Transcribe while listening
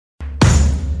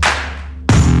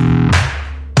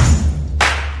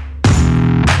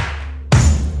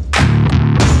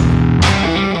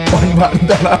buttoned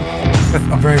that up.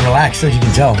 I'm very relaxed, as you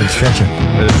can tell. I've been stretching.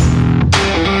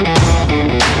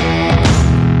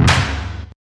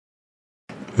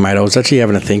 Mate, I was actually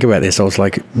having to think about this. I was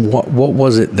like, what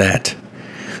was it that...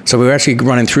 So we were actually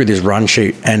running through this run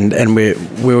sheet and we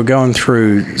were going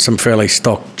through some fairly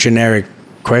stock generic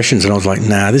questions, and I was like,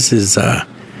 nah, this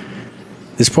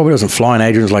probably doesn't fly. And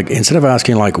Adrian was like, instead of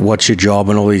asking like, what's your job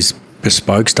and all these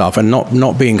bespoke stuff, and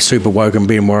not being super woke and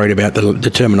being worried about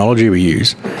the terminology we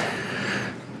use,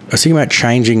 I was thinking about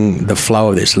changing the flow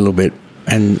of this a little bit.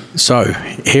 And so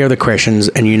here are the questions,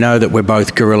 and you know that we're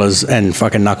both gorillas and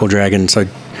fucking knuckle dragons. So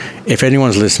if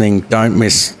anyone's listening, don't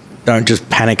just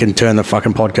panic and turn the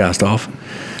fucking podcast off.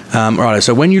 Right,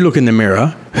 so when you look in the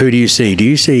mirror, who do you see? Do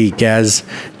you see Gaz,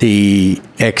 the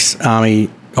ex-army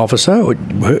officer, or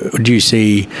do you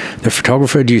see the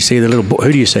photographer? Do you see the little boy?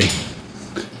 Who do you see?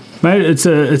 Mate, it's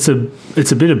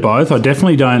a bit of both. I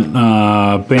definitely don't,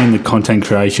 being in the content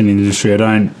creation industry, I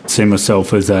don't see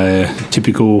myself as a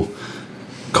typical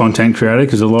content creator,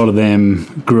 because a lot of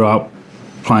them grew up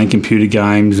playing computer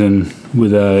games and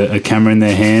with a camera in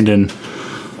their hand, and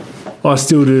I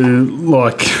still do,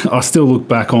 like, I still look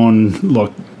back on,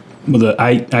 like, with the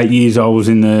eight years I was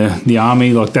in the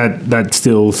army, like that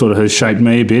still sort of has shaped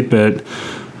me a bit. But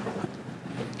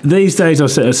these days I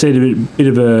see a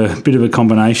bit of a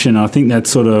combination. I think that's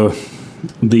sort of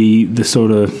the sort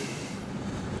of,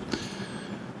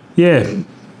 yeah,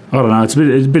 I don't know. It's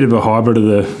a bit of a hybrid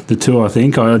of the two. I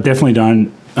think I definitely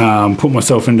don't put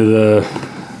myself into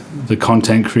the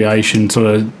content creation sort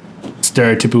of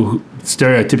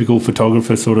stereotypical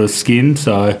photographer sort of skin.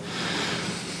 So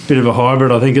bit of a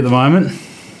hybrid, I think, at the moment.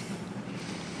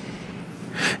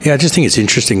 Yeah, I just think it's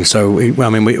interesting. So, we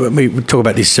talk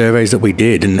about these surveys that we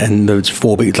did, and those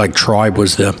four big, like Tribe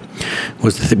was the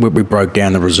thing we broke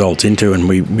down the results into, and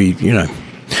we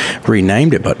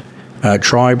renamed it. But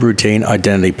Tribe, routine,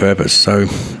 identity, purpose. So,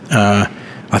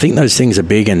 I think those things are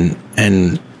big, and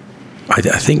I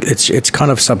think it's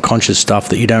kind of subconscious stuff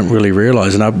that you don't really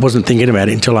realise. And I wasn't thinking about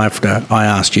it until after I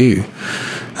asked you,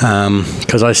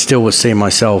 because I still was seeing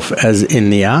myself as in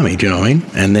the army. Do you know what I mean?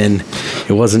 And then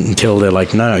it wasn't until they're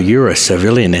like, "No, you're a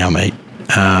civilian now, mate."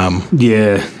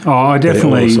 Yeah, I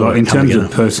definitely, like, in terms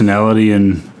of personality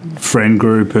and friend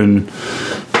group and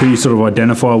who you sort of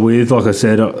identify with. Like I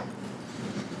said,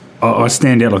 I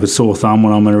stand out like a sore thumb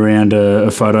when I'm around a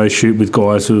photo shoot with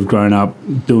guys who have grown up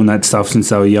doing that stuff since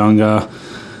they were younger.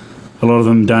 A lot of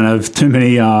them don't have too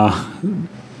many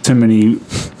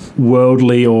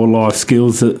worldly or life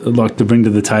skills that I'd like to bring to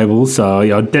the table. So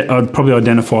yeah, I'd probably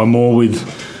identify more with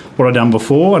what I've done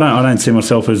before. I don't see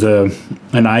myself as an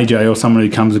AJ or someone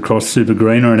who comes across super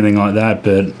green or anything like that.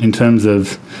 But in terms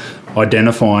of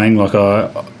identifying, like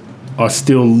I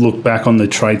still look back on the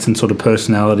traits and sort of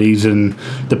personalities and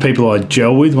the people I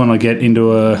gel with when I get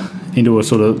into a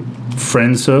sort of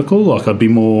friend circle. Like I'd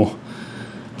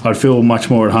feel much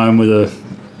more at home with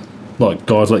like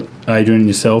guys like Adrian and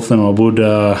yourself than I would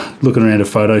looking around a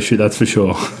photo shoot. That's for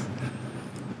sure.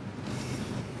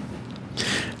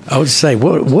 I would say,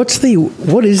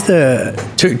 what is the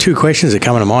two questions that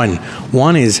come to mind?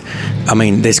 One is, I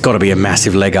mean, there's got to be a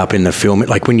massive leg up in the film,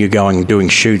 like when you're doing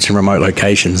shoots in remote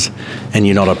locations, and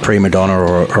you're not a prima donna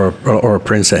or a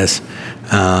princess,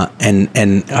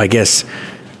 and I guess,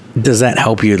 does that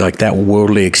help you, like that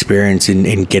worldly experience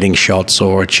in getting shots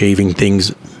or achieving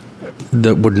things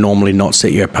that would normally not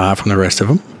set you apart from the rest of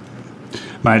them?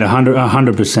 Mate,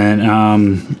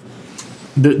 100%.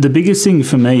 The biggest thing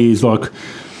for me is like,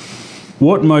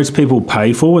 what most people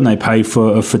pay for when they pay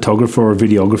for a photographer or a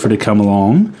videographer to come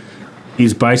along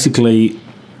is basically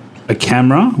a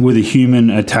camera with a human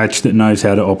attached that knows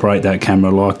how to operate that camera.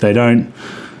 Like they don't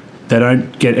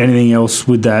get anything else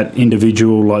with that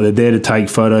individual. Like they're there to take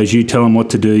photos. You tell them what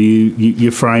to do.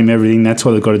 You frame everything. That's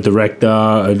why they've got a director,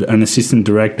 an assistant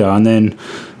director, and then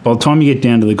by the time you get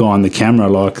down to the guy on the camera,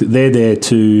 like they're there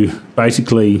to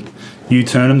basically, you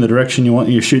turn them the direction you want,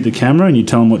 you shoot the camera, and you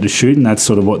tell them what to shoot, and that's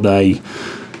sort of what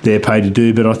they're paid to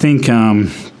do. But I think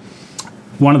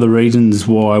one of the reasons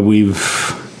why we've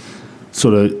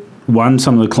sort of won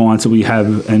some of the clients that we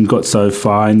have and got so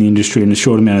far in the industry in a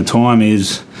short amount of time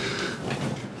is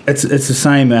it's the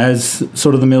same as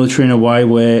sort of the military in a way,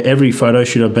 where every photo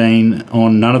shoot I've been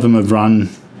on, none of them have run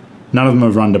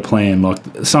to plan. Like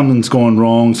something's gone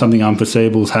wrong, something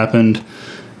unforeseeable has happened,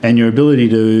 and your ability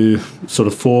to sort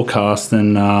of forecast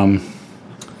and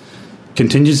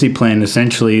contingency plan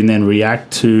essentially, and then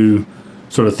react to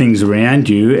sort of things around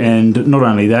you. And not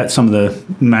only that, some of the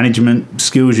management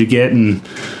skills you get and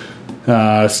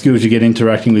skills you get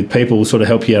interacting with people will sort of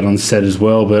help you out on set as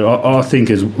well. But I think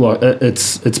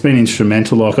it's been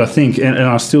instrumental. Like I think, and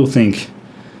I still think,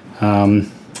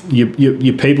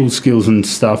 your people skills and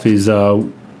stuff is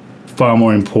far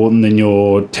more important than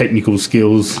your technical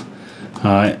skills.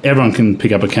 Everyone can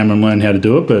pick up a camera and learn how to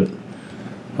do it, but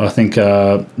I think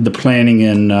the planning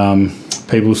and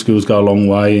people skills go a long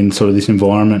way in sort of this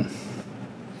environment.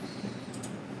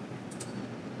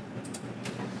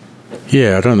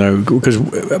 Yeah, I don't know,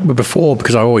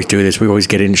 because I always do this, we always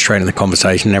get in straight in the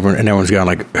conversation, and everyone's going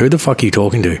like, "Who the fuck are you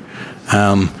talking to?"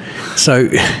 So,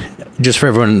 just for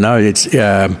everyone to know, it's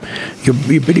your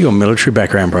bit of your military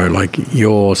background, bro. Like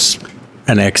you're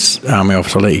an ex-army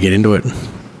officer. I'll let you get into it.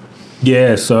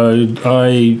 Yeah, so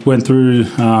I went through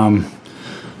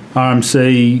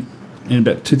RMC in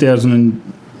about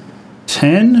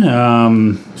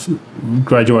 2010.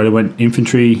 Graduated, went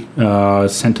infantry,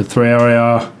 sent to 3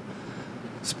 area.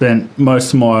 Spent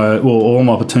all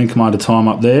my platoon commander time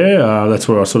up there. That's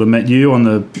where I sort of met you on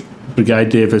the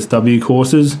Brigade DFSW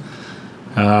courses.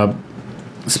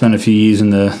 Spent a few years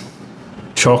in the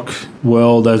CHOC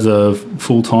world as a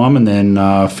full-time, and then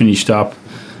finished up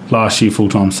last year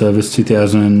full-time service,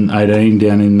 2018,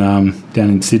 down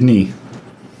in Sydney.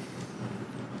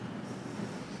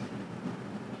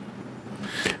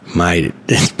 Mate,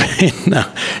 it's been,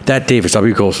 that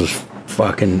DFSW course was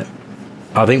fucking...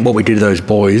 I think what we did to those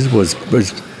boys was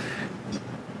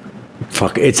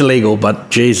fuck. It's illegal, but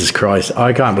Jesus Christ,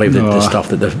 I can't believe the stuff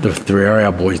that the 3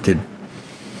 area boys did.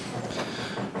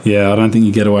 Yeah, I don't think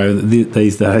you get away with it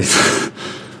these days.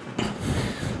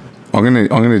 I'm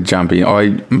gonna jump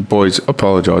in. Boys,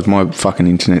 apologise. My fucking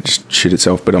internet just shit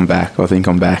itself, but I'm back. I think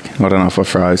I'm back. I don't know if I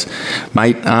froze,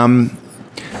 mate.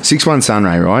 6-1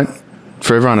 Sunray, right?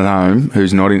 For everyone at home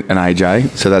who's not an AJ,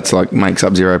 so that's like makes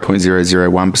up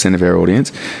 0.001% of our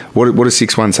audience. What does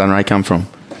 6-1 Sunray come from?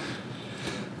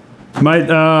 Mate,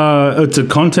 it's a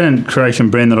content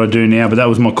creation brand that I do now, but that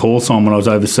was my call sign when I was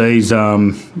overseas. I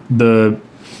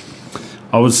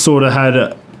was sort of had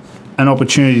an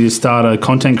opportunity to start a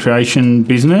content creation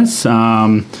business.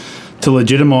 To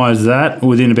legitimise that,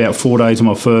 within about 4 days of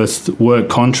my first work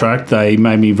contract, they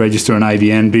made me register an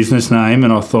ABN business name,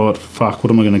 and I thought, fuck, what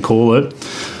am I going to call it?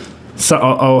 So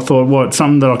I thought,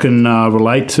 something that I can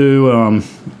relate to,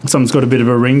 something's got a bit of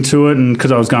a ring to it, and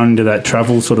because I was going into that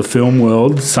travel sort of film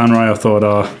world, Sunray, I thought,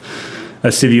 a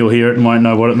civvy will hear it and won't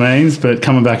know what it means, but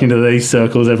coming back into these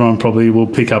circles, everyone probably will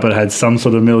pick up it had some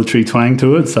sort of military twang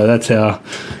to it, so that's how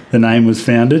the name was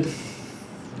founded.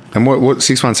 And what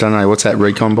 6-1 Sunray? What's that,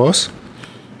 recon boss?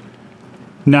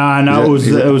 No,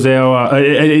 it was our.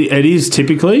 It is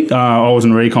typically. I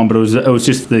wasn't recon, but it was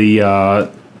just the. I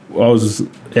was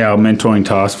our mentoring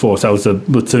task force. That was the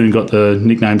platoon got the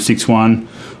nickname 6-1. I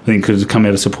think because it come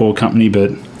out of support company,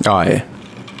 but. Oh yeah.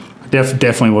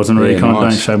 Definitely wasn't recon.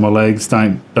 Nice. Don't show my legs.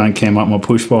 Don't cam up my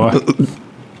push by.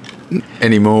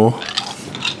 Anymore.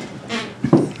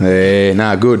 Yeah,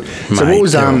 no, good. Mate, so what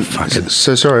was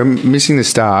so sorry, I'm missing the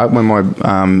start when my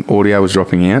audio was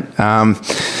dropping out.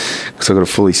 Because I got a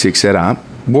fully sick setup.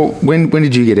 When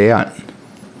did you get out?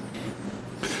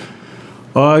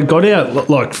 I got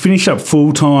out finished up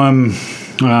full time.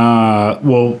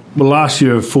 Last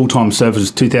year of full time service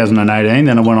was 2018.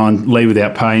 Then I went on leave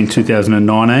without pay in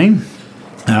 2019.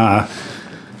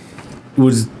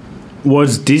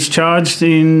 Was discharged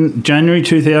in January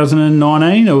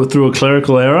 2019 or through a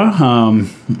clerical error. I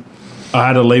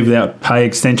had a leave without pay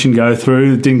extension go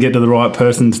through. Didn't get to the right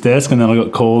person's desk, and then I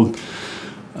got called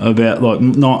about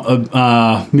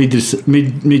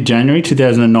mid January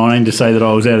 2019 to say that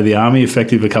I was out of the army,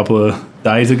 effective a couple of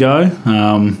days ago.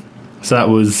 So that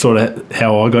was sort of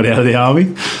how I got out of the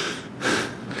army.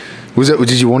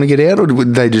 Did you want to get out, or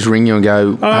did they just ring you and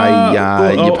go,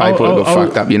 "Hey, your paperwork got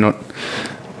fucked up. You're not."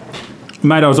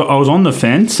 Mate, I was on the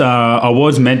fence. I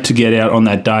was meant to get out on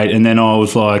that date, and then I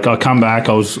was like, I come back.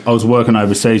 I was working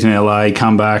overseas in LA.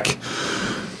 Come back.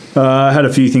 I had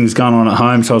a few things going on at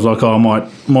home, so I was like, I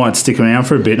might stick around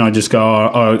for a bit. And I just go,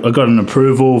 I got an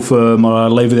approval for my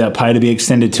leave without pay to be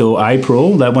extended till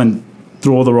April. That went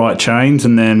through all the right chains,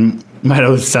 and then, mate, I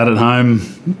was sat at home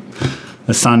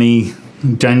a sunny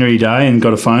January day and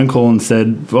got a phone call and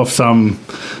said off some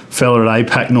fella at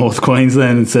APAC North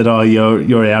Queensland and said,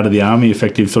 you're out of the army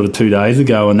effective sort of 2 days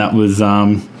ago, and that was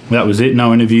it.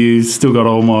 No interviews, still got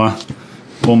all my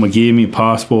gear, my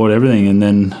passport, everything, and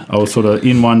then I was sort of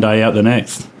in one day, out the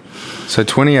next. So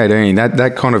 2018,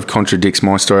 that kind of contradicts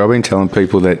my story. I've been telling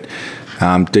people that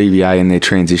DVA and their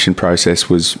transition process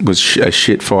was a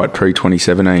shit fight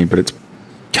pre-2017, but it's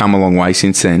come a long way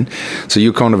since then. So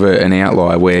you're kind of an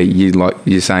outlier where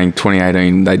you're saying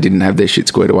 2018 they didn't have their shit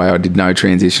squared away. I did no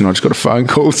transition. I just got a phone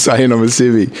call saying I'm a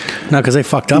civvy. No, because they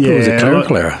fucked up. It was a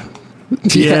clerical error.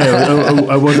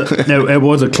 It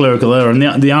was a clerical error,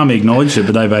 and the army acknowledged it,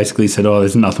 but they basically said, "Oh,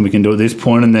 there's nothing we can do at this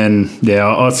point." And then,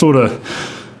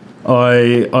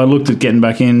 I looked at getting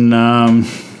back in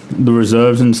the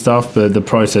reserves and stuff, but the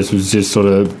process was just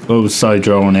it was so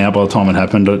drawn out. By the time it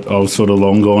happened, I was sort of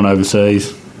long gone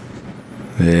overseas.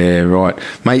 Yeah, right,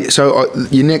 mate. So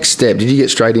your next step, did you get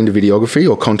straight into videography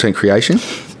or content creation?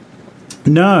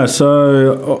 No,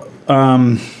 so.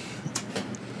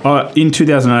 In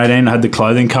 2018, I had the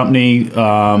clothing company,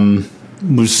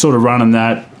 was sort of running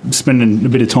that, spending a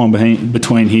bit of time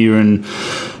between here and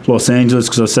Los Angeles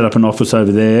because I set up an office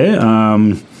over there.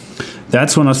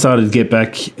 That's when I started to get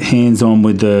back hands-on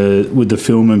with the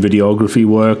film and videography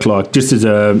work, like just as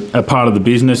a part of the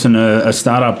business and a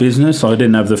startup business. I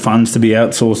didn't have the funds to be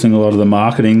outsourcing a lot of the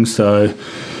marketing, so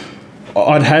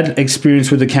I'd had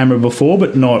experience with the camera before,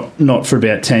 but not for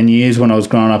about 10 years. When I was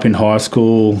growing up in high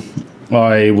school,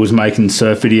 I was making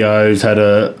surf videos,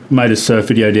 made a surf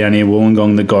video down here in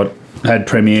Wollongong that had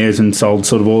premieres and sold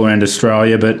sort of all around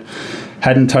Australia, but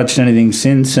hadn't touched anything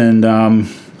since. And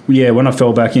when I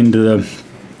fell back into the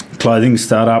clothing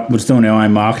startup, was doing our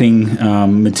own marketing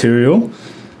material.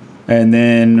 And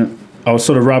then I was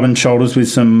sort of rubbing shoulders with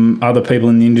some other people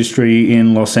in the industry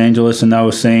in Los Angeles, and they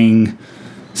were seeing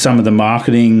some of the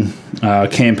marketing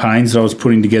campaigns that I was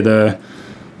putting together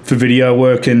for video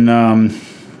work, and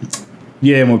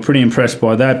and we're pretty impressed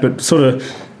by that. But sort of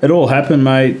it all happened,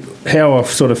 mate. How I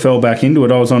sort of fell back into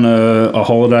it, I was on a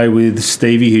holiday with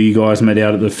Stevie, who you guys met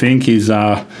out at the Fink. He's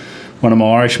one of my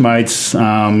Irish mates.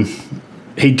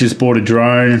 He'd just bought a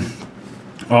drone.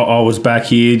 I was back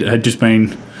here, had just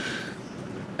been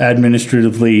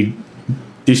administratively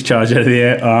discharged out of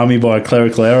the army by a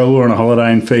clerical error. We were on a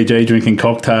holiday in Fiji drinking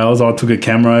cocktails. I took a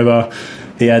camera over.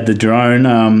 He had the drone,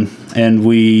 and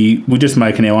we were just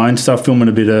making our own stuff, filming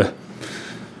a bit of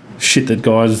shit that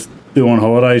guys do on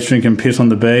holidays, drinking piss on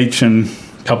the beach and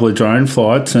a couple of drone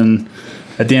flights. And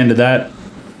at the end of that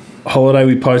holiday,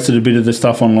 we posted a bit of the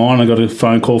stuff online. I got a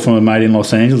phone call from a mate in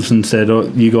Los Angeles and said, "Oh,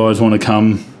 you guys want to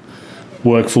come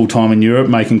work full-time in Europe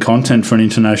making content for an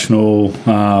international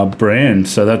brand?"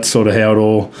 So that's sort of how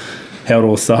it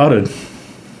all started.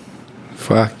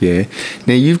 Fuck yeah.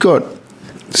 Now you've got...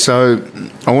 So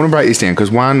I want to break this down because,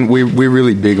 one, we're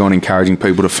really big on encouraging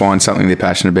people to find something they're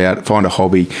passionate about, find a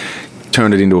hobby,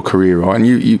 turn it into a career, right? And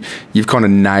you've kind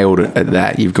of nailed it at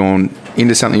that. You've gone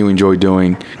into something you enjoy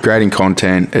doing, creating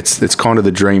content. It's kind of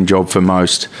the dream job for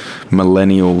most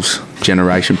millennials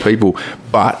generation people.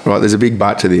 But, right, there's a big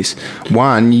but to this.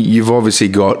 One, you've obviously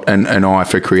got an eye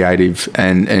for creative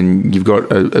and you've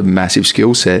got a massive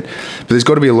skill set, but there's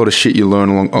got to be a lot of shit you learn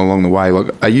along the way.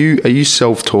 Like, are you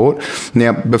self-taught?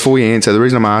 Now, before you answer, the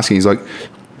reason I'm asking is, like,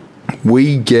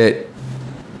 we get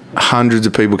hundreds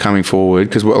of people coming forward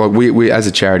because we as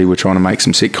a charity, we're trying to make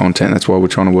some sick content. That's why we're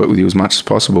trying to work with you as much as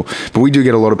possible. But we do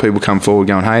get a lot of people come forward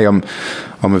going, "Hey, I'm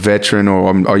a veteran,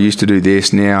 or I used to do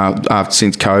this. Now,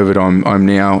 since COVID, I'm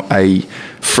now a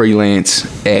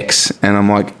freelance X." And I'm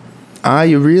like, "Are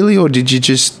you really, or did you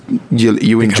just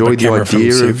you enjoyed the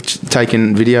idea of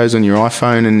taking videos on your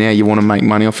iPhone and now you want to make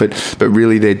money off it, but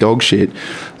really they're dog shit?"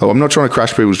 I'm not trying to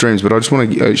crush people's dreams, but I just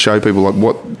want to show people like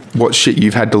what shit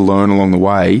you've had to learn along the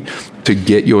way to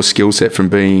get your skill set from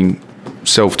being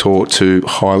self-taught to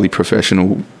highly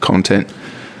professional content.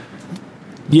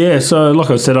 Yeah, so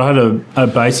like I said, I had a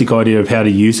basic idea of how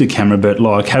to use a camera, but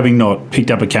like having not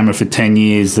picked up a camera for 10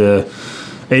 years,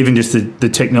 even just the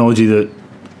technology that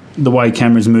the way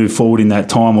cameras move forward in that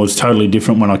time was totally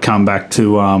different when I come back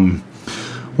to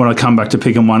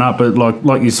picking one up. But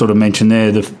like you sort of mentioned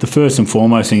there, the first and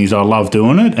foremost thing is I love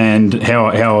doing it, and how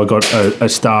I got a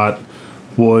start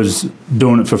was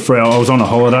doing it for free. I was on a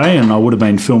holiday and I would have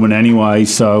been filming anyway,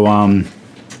 so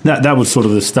that was sort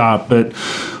of the start. But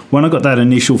when I got that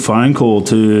initial phone call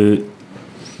to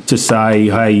say,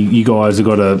 "Hey, you guys have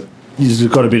got a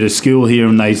bit of skill here,"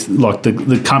 and they like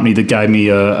the company that gave me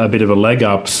a bit of a leg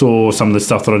up saw some of the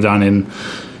stuff that I'd done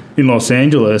in Los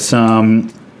Angeles.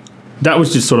 That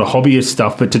was just sort of hobbyist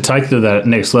stuff, but to take to that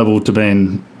next level to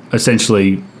being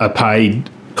essentially a paid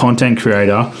content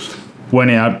creator, went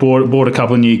out, bought a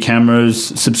couple of new cameras,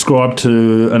 subscribed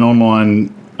to an online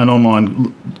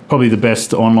probably the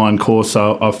best online course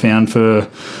I've found for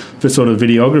sort of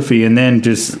videography, and then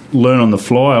just learn on the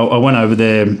fly. I went over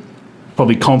there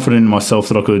probably confident in myself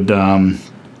that I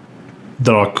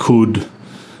could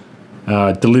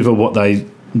deliver what they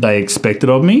expected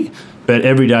of me. But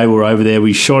every day we're over there,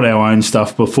 we shot our own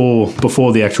stuff before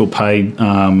the actual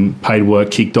paid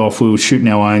work kicked off. We were shooting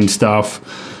our own stuff,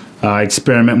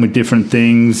 experimenting with different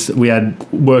things. We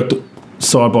had worked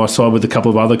side by side with a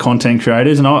couple of other content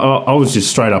creators, and I was just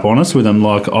straight up honest with them.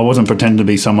 Like, I wasn't pretending to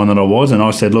be someone that I was, and I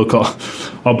said, look,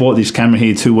 I bought this camera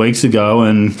here 2 weeks ago,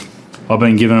 and I've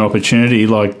been given an opportunity.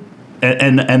 Like,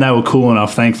 and they were cool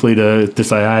enough, thankfully, to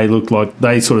say, hey, look, like,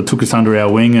 they sort of took us under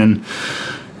our wing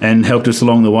and helped us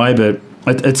along the way. But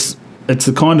it's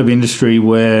the kind of industry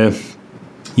where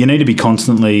you need to be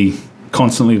constantly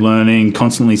learning,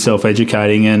 constantly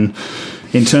self-educating. And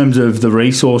in terms of the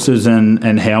resources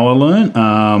and how I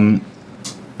learned,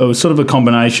 it was sort of a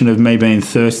combination of me being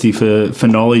thirsty for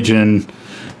knowledge. And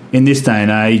in this day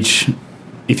and age,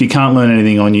 if you can't learn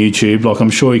anything on YouTube, like, I'm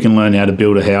sure you can learn how to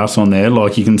build a house on there.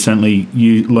 Like, you can certainly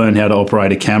learn how to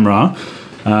operate a camera.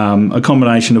 A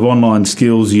combination of online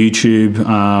skills, YouTube,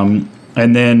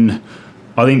 and then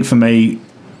I think for me,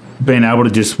 being able to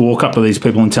just walk up to these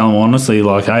people and tell them honestly,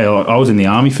 like, hey, I was in the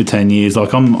army for 10 years.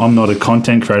 Like, I'm not a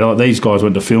content creator. Like, these guys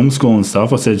went to film school and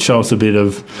stuff. I said, show us a bit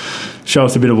of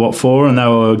what for, and they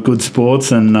were good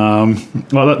sports, and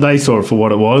well, they saw it for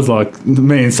what it was. Like,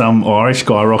 me and some Irish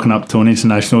guy rocking up to an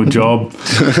international job,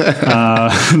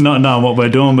 not knowing what we're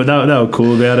doing, but they were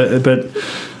cool about it. But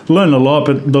learn a lot,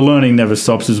 but the learning never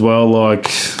stops as well. Like,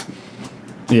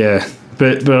 yeah.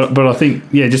 But I think,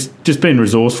 yeah, just being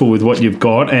resourceful with what you've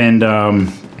got, and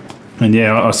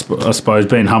yeah, I suppose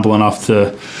being humble enough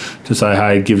to say,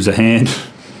 hey, give us a hand.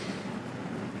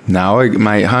 No,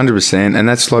 mate, 100%. And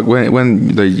that's like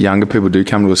when the younger people do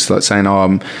come to us, like saying,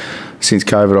 since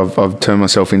COVID, I've turned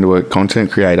myself into a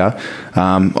content creator.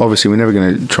 Obviously, we're never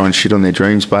going to try and shit on their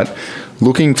dreams, but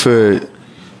looking for,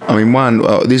 I mean,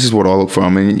 this is what I look for. I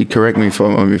mean, you correct me if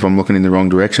I'm looking in the wrong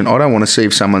direction. I don't want to see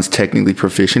if someone's technically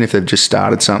proficient, if they've just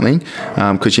started something,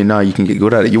 because you can get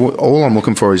good at it. All I'm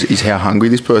looking for is how hungry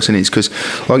this person is, because,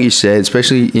 like you said,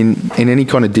 especially in any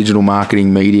kind of digital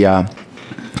marketing, media,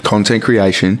 content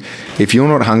creation, if you're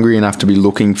not hungry enough to be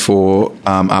looking for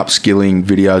upskilling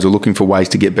videos or looking for ways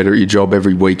to get better at your job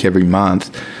every week, every month,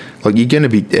 like, you're going to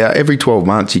be, every 12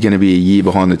 months, you're going to be a year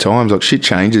behind the times. Like, shit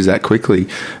changes that quickly.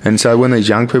 And so when these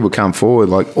young people come forward,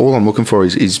 like, all I'm looking for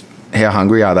is how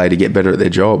hungry are they to get better at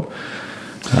their job?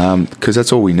 Because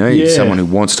that's all we need, someone who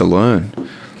wants to learn.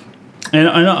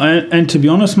 And to be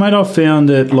honest, mate, I've found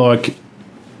that, like,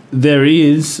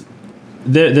 there's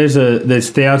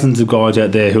thousands of guys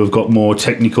out there who have got more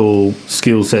technical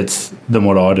skill sets than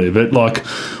what I do. But, like,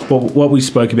 what we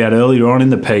spoke about earlier on in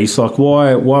the piece, like,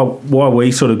 why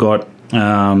we sort of got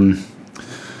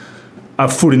a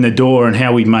foot in the door and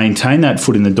how we maintain that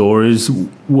foot in the door is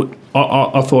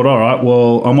I thought, all right,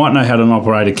 well, I might know how to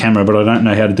operate a camera, but I don't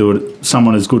know how to do it.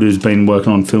 Someone as good who's been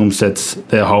working on film sets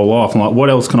their whole life. I'm like, what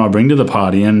else can I bring to the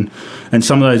party? And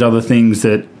some of those other things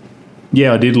that,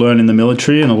 yeah, I did learn in the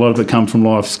military, and a lot of it comes from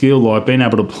life skill, like being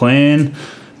able to plan,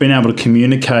 being able to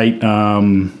communicate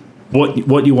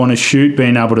what you want to shoot,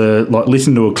 being able to, like,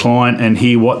 listen to a client and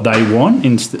hear what they want.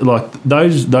 Like,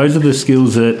 those are the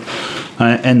skills that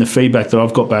and the feedback that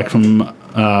I've got back from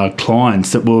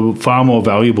clients that were far more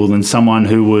valuable than someone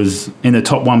who was in the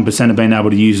top 1% of being able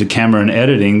to use a camera and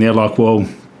editing. They're like, well,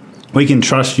 we can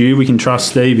trust you, we can trust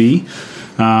Stevie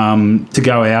to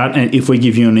go out, and if we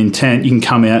give you an intent, you can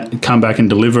come back and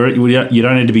deliver it. You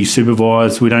don't need to be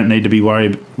supervised. We don't need to be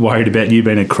worried about you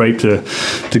being a creep to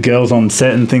girls on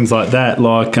set and things like that.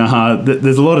 Like,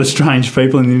 there's a lot of strange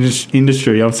people in the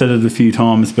industry. I've said it a few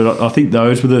times, but I think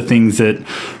those were the things that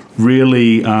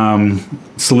really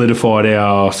solidified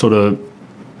our sort of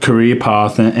career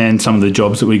path and some of the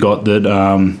jobs that we got that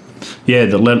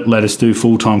let us do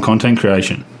full-time content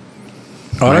creation.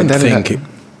 I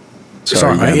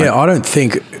don't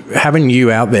think having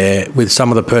you out there with some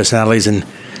of the personalities and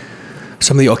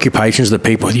some of the occupations of the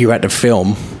people you had to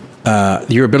film,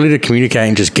 your ability to communicate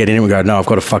and just get in and go, no, I've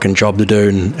got a fucking job to do,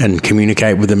 and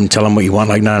communicate with them and tell them what you want.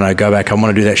 Like, no, go back. I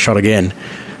want to do that shot again.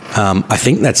 I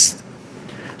think that's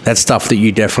stuff that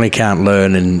you definitely can't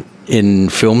learn in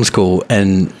film school.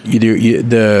 And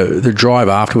the drive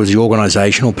afterwards, the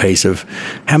organisational piece of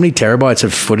how many terabytes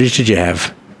of footage did you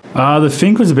have? The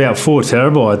Think was about 4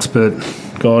 terabytes, but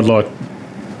God, like,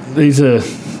 these are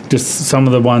just some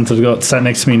of the ones that I've got sat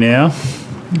next to me now.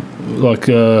 Like,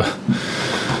 I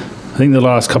think the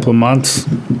last couple of months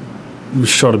we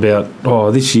shot about,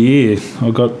 this year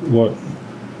I got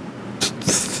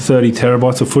 30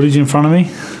 terabytes of footage in front of me.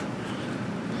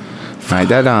 Mate,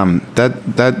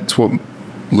 that's what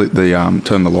lit the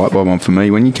turned the light bulb on for me.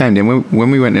 When you came down,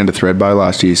 when we went down to Thredbo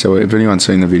last year, so if anyone's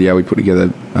seen the video we put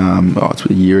together, it's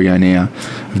a year ago now,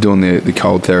 of doing the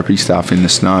cold therapy stuff in the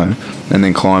snow and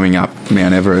then climbing up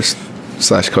Mount Everest /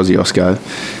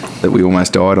 Kosciuszko that we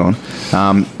almost died on.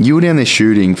 You were down there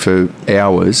shooting for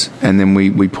hours, and then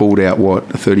we pulled out, a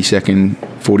 30-second,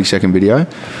 40-second video?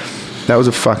 That was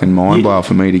a fucking mind blower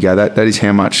for me to go. That is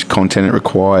how much content it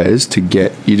requires to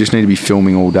get. You just need to be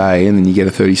filming all day, and then you get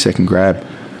a 30-second grab.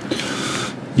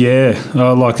 Yeah,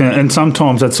 and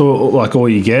sometimes that's all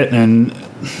you get. And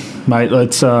mate,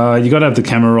 it's you got to have the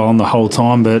camera rolling the whole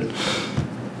time. But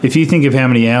if you think of how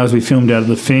many hours we filmed out at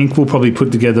the Fink, we'll probably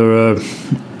put together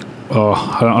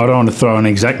I don't want to throw an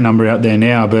exact number out there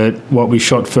now, but what we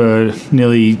shot for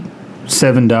nearly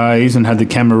 7 days and had the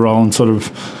camera rolling sort of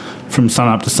from sun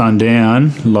up to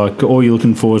sundown. Like, all you're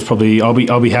looking for is probably,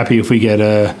 I'll be happy if we get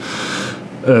a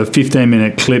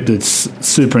 15-minute clip that's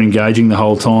super engaging the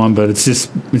whole time. But it's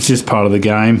just part of the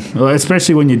game,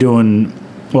 especially when you're doing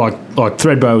like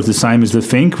Thredbo was the same as the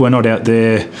Fink. We're not out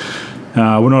there.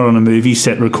 We're not on a movie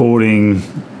set recording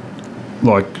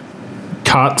like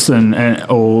cuts and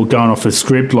or going off a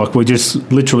script. Like, we're just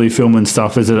literally filming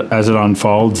stuff as it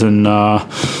unfolds, and I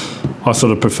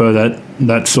sort of prefer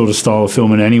that sort of style of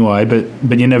filming anyway.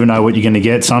 But you never know what you're going to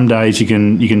get. Some days you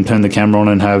can turn the camera on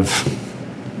and have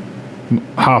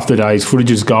half the day's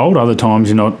footage is gold. Other times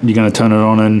you're going to turn it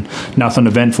on and nothing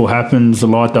eventful happens. The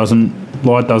light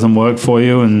doesn't work for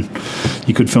you, and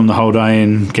you could film the whole day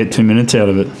and get 2 minutes out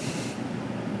of it.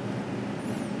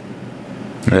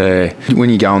 Yeah. When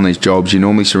you go on these jobs, you're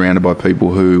normally surrounded by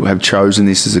people who have chosen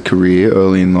this as a career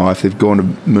early in life. They've gone to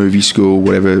movie school,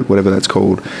 whatever that's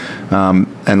called,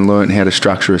 and learned how to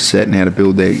structure a set and how to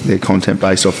build their content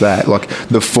based off that. Like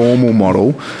the formal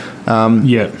model.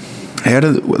 Yeah. How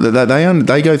do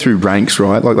they go through ranks,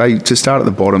 right? Like, they to start at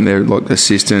the bottom, they're like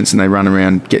assistants, and they run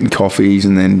around getting coffees,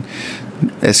 and then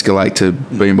escalate to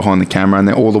being behind the camera, and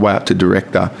they're all the way up to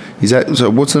director. Is that so?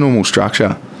 What's the normal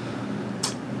structure?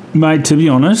 Mate, to be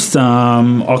honest,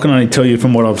 I can only tell you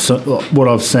from what I've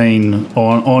seen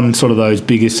on sort of those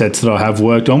bigger sets that I have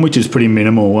worked on, which is pretty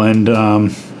minimal. And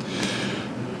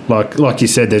like you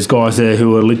said, there's guys there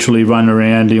who are literally running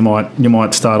around. You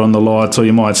might start on the lights, or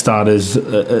you might start as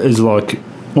like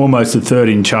almost a third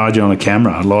in charge on a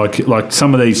camera. Like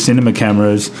some of these cinema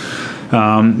cameras,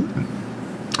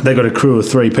 they've got a crew of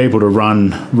 3 people to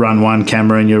run one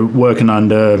camera, and you're working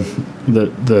under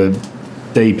the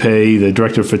DP, the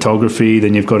director of photography,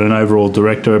 then you've got an overall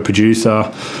director, a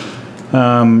producer.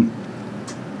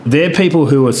 They're people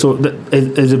who are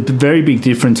there's a very big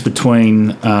difference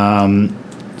between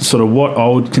sort of what I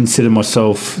would consider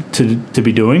myself to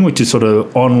be doing, which is sort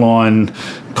of online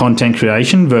content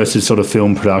creation versus sort of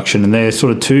film production. And they're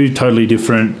sort of two totally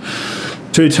different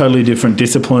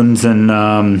disciplines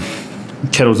and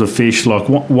kettles of fish. Like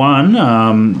one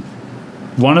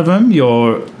of them,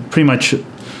 you're pretty much,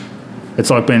 it's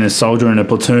like being a soldier in a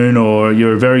platoon, or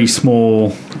you're a very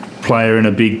small player in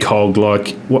a big cog.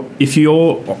 Like, if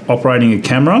you're operating a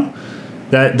camera,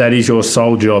 that is your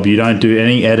sole job. You don't do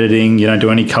any editing, you don't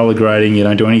do any colour grading, you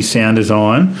don't do any sound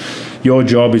design. Your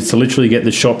job is to literally get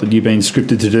the shot that you've been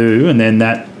scripted to do, and then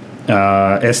that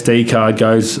SD card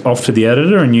goes off to the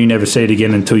editor, and you never see it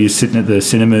again until you're sitting at the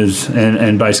cinemas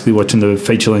and basically watching the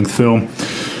feature-length film.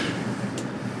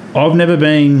 I've never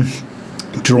been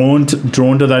drawn to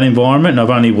that environment, and I've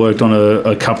only worked on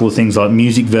a couple of things like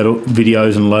music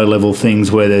videos and low-level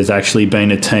things where there's actually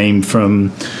been a team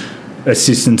from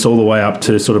assistants all the way up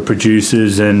to sort of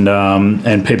producers and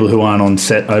people who aren't on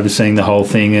set overseeing the whole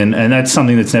thing, and that's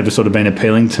something that's never sort of been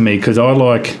appealing to me, because I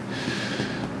like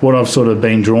what I've sort of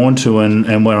been drawn to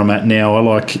and where I'm at now. I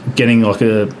like getting like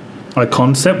a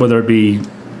concept, whether it be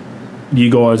you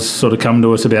guys sort of come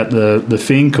to us about the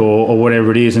Fink or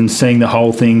whatever it is, and seeing the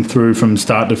whole thing through from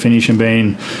start to finish and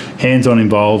being hands-on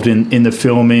involved in the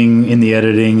filming, in the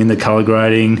editing, in the colour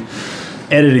grading,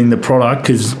 editing the product,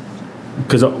 because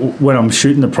when I'm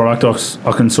shooting the product,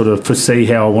 I can sort of foresee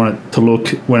how I want it to look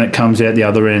when it comes out the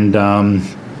other end on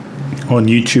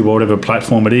YouTube or whatever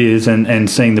platform it is, and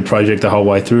seeing the project the whole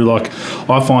way through. Like,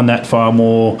 I find that far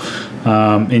more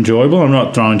enjoyable. I'm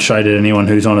not throwing shade at anyone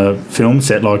who's on a film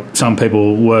set. Like, some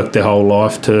people work their whole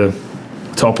life to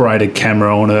operate a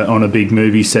camera on a big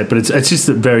movie set, but it's just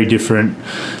very different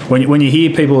when you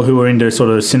hear people who are into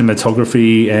sort of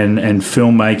cinematography and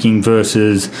filmmaking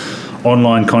versus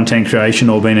online content creation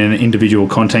or being an individual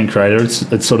content creator.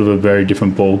 It's sort of a very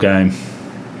different ball game.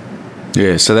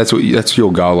 Yeah, so that's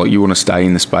your goal. Like, you want to stay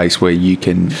in the space where you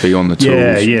can be on the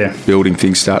tools, building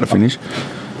things start to finish.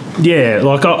 Yeah,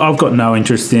 like I've got no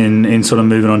interest in sort of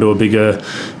moving on to a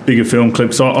bigger film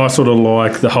clip. So I sort of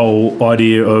like the whole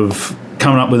idea of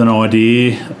coming up with an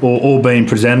idea or being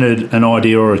presented an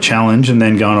idea or a challenge and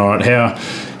then going, all right,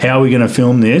 how are we going to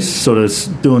film this? Sort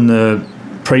of doing the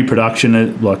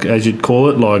pre-production, like as you'd call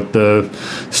it, like the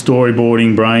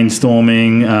storyboarding,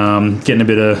 brainstorming, getting a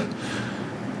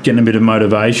bit of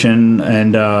motivation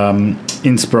and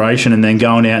inspiration, and then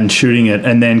going out and shooting it,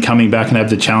 and then coming back and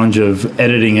have the challenge of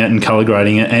editing it and colour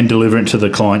grading it and delivering it to the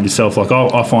client yourself. Like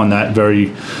I find that very,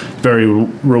 very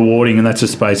rewarding, and that's a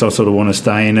space I sort of want to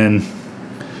stay in. And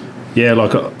yeah,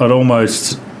 like I'd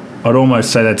almost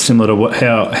say that's similar to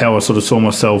how I sort of saw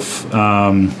myself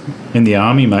in the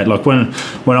army, mate. Like when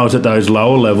I was at those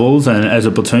lower levels and as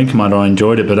a platoon commander, I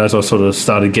enjoyed it, but as I sort of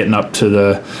started getting up to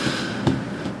the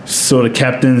sort of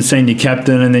captain, senior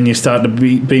captain, and then you start to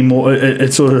be more,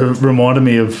 it sort of reminded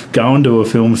me of going to a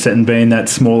film set and being that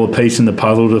smaller piece in the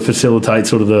puzzle to facilitate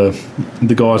sort of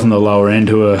the guys on the lower end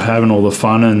who are having all the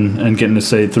fun and getting to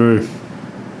see it through.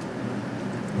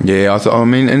 Yeah, I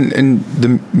mean, and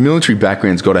the military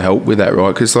background's got to help with that,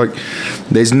 right? Because, like,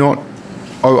 there's not...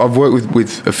 I've worked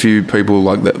with a few people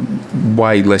like that,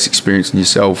 way less experienced than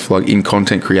yourself, like in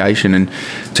content creation, and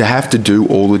to have to do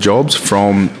all the jobs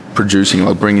from producing,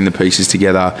 like bringing the pieces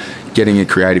together, getting a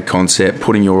creative concept,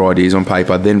 putting your ideas on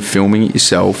paper, then filming it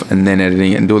yourself, and then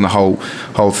editing it and doing the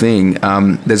whole thing.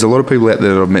 There's a lot of people out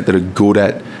there that I've met that are good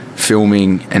at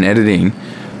filming and editing,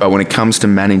 but when it comes to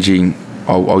managing,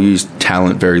 I'll use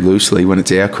talent very loosely when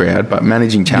it's our crowd, but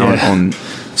managing talent on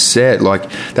set, like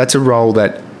that's a role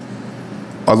that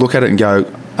I look at it and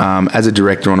go, as a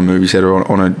director on a movie set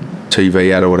or on a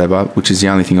TV ad or whatever, which is the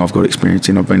only thing I've got experience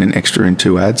in. I've been an extra in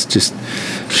 2 ads, just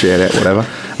shout out, whatever.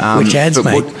 Which ads,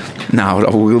 mate? No,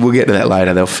 we'll get to that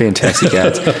later. They're fantastic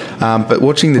ads. But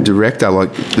watching the director,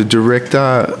 like the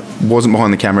director wasn't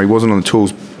behind the camera, he wasn't on the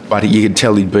tools, but you could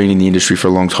tell he'd been in the industry for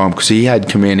a long time because he had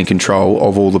command and control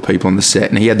of all the people on the set,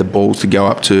 and he had the balls to go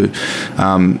up to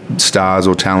stars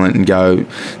or talent and go,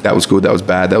 that was good, that was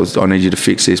bad, I need you to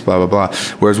fix this, blah, blah, blah.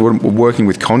 Whereas we're working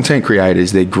with content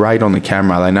creators, they're great on the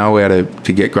camera, they know how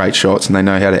to get great shots and they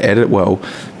know how to edit well,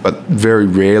 but very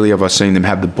rarely have I seen them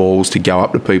have the balls to go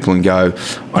up to people and go,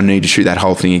 I need to shoot that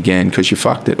whole thing again because you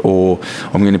fucked it, or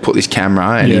I'm going to put this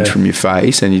camera an inch from your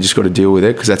face and you just got to deal with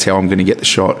it because that's how I'm going to get the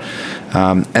shot.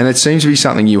 And it seems to be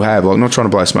something you have, like, not trying to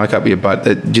blow smoke up here, but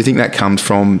do you think that comes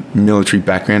from military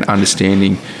background,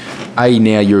 understanding, A,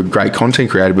 now you're a great content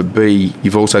creator, but B,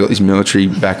 you've also got this military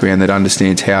background that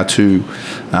understands how to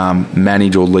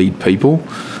manage or lead people?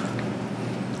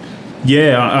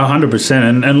 Yeah,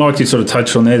 100%. And like you sort of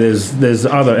touched on there, there's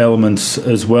other elements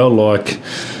as well, like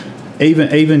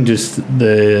even just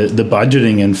the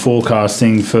budgeting and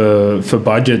forecasting for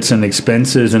budgets and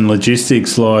expenses and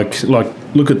logistics. Like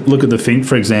look at the Fink,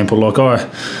 for example. Like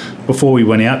before we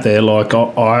went out there, like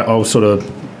I was sort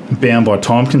of bound by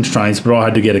time constraints, but I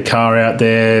had to get a car out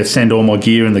there, send all my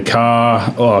gear in the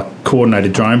car, coordinate a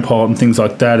drone pilot and things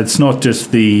like that. It's not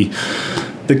just the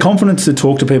confidence to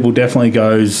talk to people definitely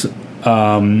goes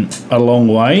a long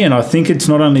way, and I think it's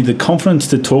not only the confidence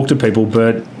to talk to people,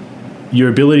 but your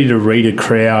ability to read a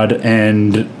crowd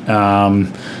and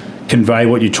convey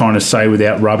what you're trying to say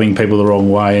without rubbing people the wrong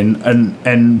way.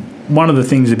 And one of the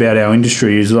things about our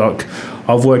industry is, like,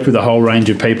 I've worked with a whole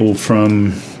range of people,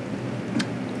 from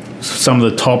some of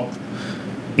the top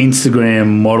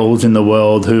Instagram models in the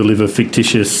world who live a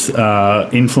fictitious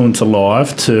influencer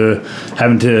life, to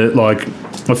having to, like,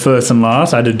 my first and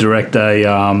last, I had to direct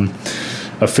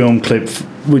a film clip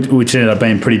which ended up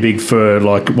being pretty big for,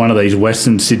 like, one of these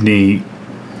Western Sydney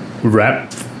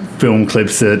rap film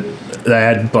clips that they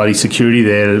had bloody security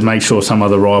there to make sure some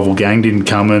other rival gang didn't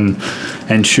come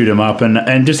and shoot them up,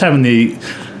 and just having the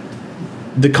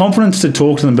confidence to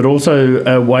talk to them, but also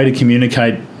a way to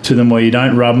communicate to them where you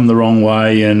don't rub them the wrong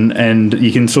way, and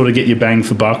you can sort of get your bang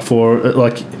for buck for it.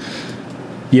 Like,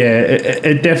 yeah,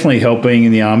 it definitely helped being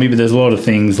in the army, but there's a lot of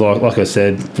things, like I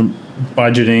said, from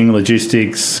budgeting,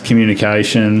 logistics,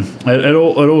 communication, it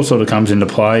all sort of comes into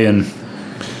play, and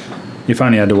if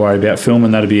only had to worry about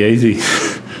filming, that'd be easy.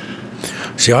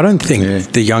 See, I don't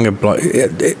think the younger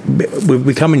we're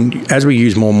becoming, as we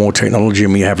use more and more technology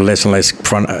and we have less and less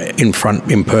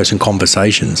in-person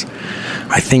conversations,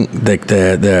 I think that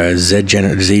the Z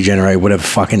generator, whatever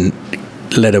fucking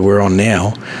letter we're on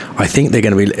now, I think they're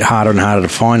going to be harder and harder to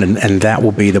find, and that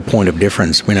will be the point of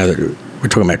difference. We know that we're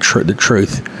talking about the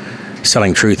truth,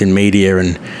 selling truth in media,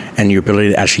 and your ability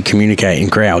to actually communicate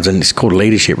in crowds, and it's called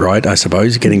leadership, right? I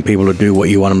suppose, getting people to do what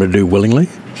you want them to do willingly.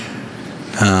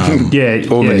 Or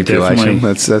manipulation.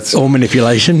 Definitely. That's or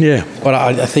manipulation. Yeah, but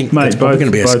I think mate, it's probably going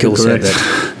to be a skill set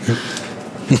that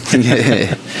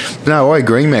Yeah. No, I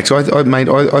agree, Max. I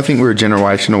think we're a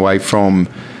generation away from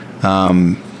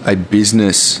a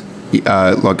business,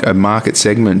 like a market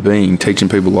segment being teaching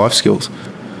people life skills.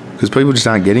 Because people just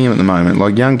aren't getting them at the moment.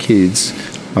 Like young kids,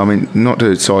 I mean, not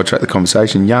to sidetrack the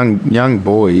conversation, young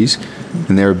boys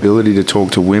and their ability to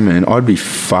talk to women, I'd be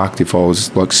fucked if I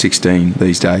was like 16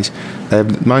 these days. They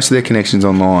have most of their connections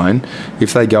online.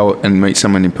 If they go and meet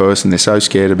someone in person, they're so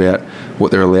scared about what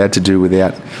they're allowed to do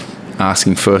without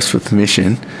asking first for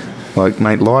permission. Like,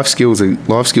 mate, life skills are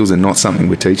not something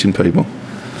we're teaching people.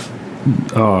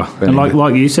 Oh, and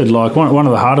like you said, like one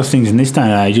of the hardest things in this day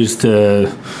and age is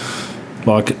to,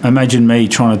 like, imagine me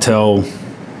trying to tell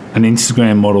an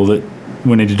Instagram model that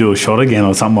we need to do a shot again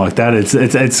or something like that.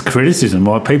 It's criticism.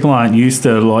 Like, people aren't used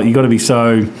to, like, you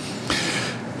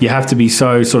have to be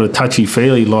so sort of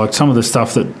touchy-feely. Like, some of the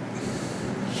stuff that,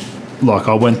 like,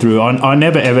 I went through, I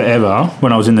never, ever,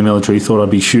 when I was in the military, thought I'd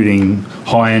be shooting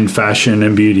high-end fashion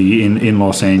and beauty in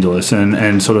Los Angeles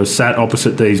and sort of sat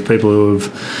opposite these people who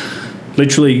have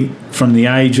literally from the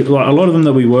age, like a lot of them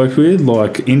that we worked with,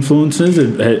 like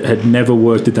influencers, had never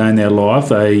worked a day in their life.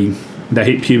 They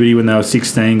hit puberty when they were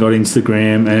 16, got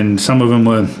Instagram, and some of them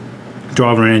were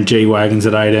driving around G-Wagons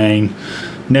at 18,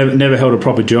 never held a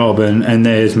proper job, and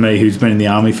there's me who's been in the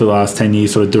army for the last 10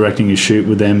 years sort of directing a shoot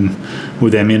with them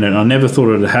in it. I never thought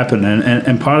it would happen,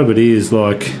 and part of it is,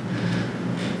 like,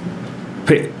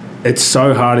 it's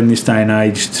so hard in this day and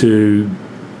age to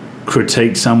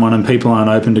critique someone, and people aren't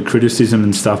open to criticism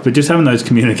and stuff, but just having those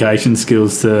communication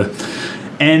skills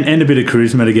and a bit of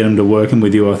charisma to get them to working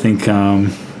with you, I think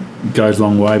goes a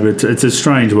long way. But it's a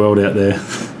strange world out there.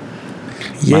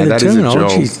 Yeah, mate,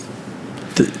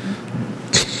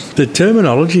 the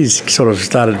terminology's sort of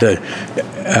started to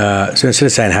so instead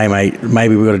of saying, hey mate,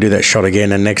 maybe we've got to do that shot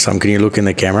again, and next time can you look in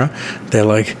the camera, they're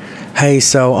like, hey,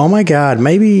 so, oh my God,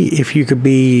 maybe if you could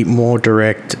be more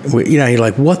direct. You know, you're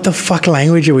like, what the fuck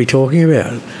language are we talking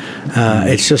about?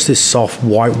 It's just this soft,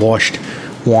 whitewashed,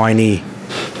 whiny.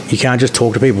 You can't just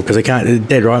talk to people because they can't. They're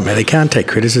dead right, mate. They can't take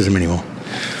criticism anymore.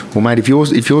 Well, mate, if you're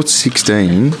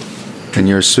 16 and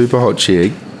you're a super hot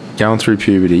chick going through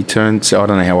puberty, so I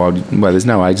don't know how old. Well, there's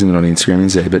no age limit on Instagram,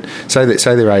 is there? But say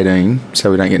they're 18,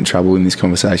 so we don't get in trouble in this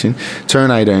conversation.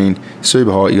 Turn 18,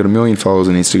 super hot. You got 1 million followers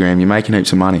on Instagram. You're making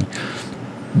heaps of money.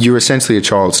 You're essentially a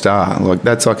child star. Like,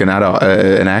 that's like an adult,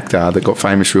 an actor that got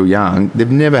famous real young. They've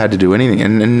never had to do anything,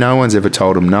 and no one's ever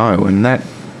told them no. And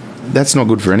that's not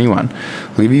good for anyone.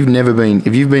 Like,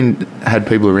 if you've had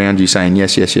people around you saying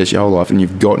yes your whole life, and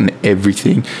you've gotten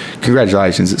everything,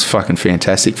 congratulations, it's fucking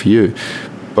fantastic for you.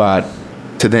 But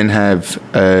to then have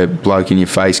a bloke in your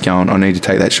face going, I need to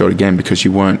take that shot again because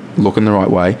you weren't looking the right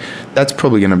way, that's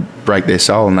probably going to break their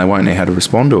soul, and they won't know how to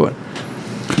respond to it.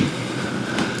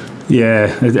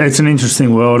 Yeah, it's an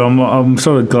interesting world. I'm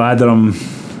sort of glad that I'm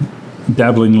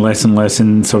dabbling less and less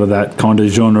in sort of that kind of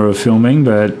genre of filming,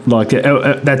 but like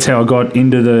that's how I got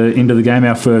into the game.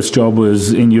 Our first job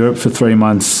was in Europe for 3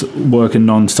 months, working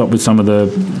non-stop with some of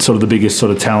the biggest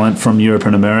sort of talent from Europe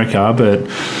and America. But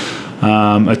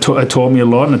it taught me a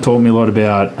lot, and it taught me a lot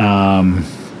about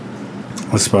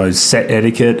I suppose set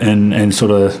etiquette and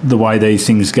sort of the way these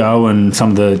things go, and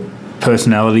some of the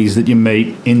personalities that you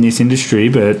meet in this industry.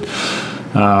 But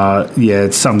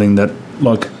it's something that,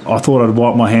 like, I thought I'd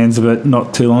wipe my hands of it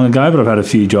not too long ago, but I've had a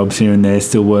few jobs here and there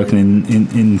still working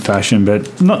in fashion,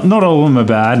 but not all of them are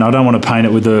bad, and I don't want to paint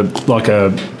it with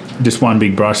just one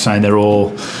big brush saying they're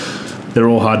all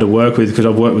hard to work with, because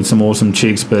I've worked with some awesome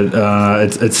chicks, but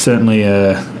it's certainly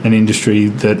an industry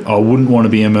that I wouldn't want to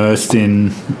be immersed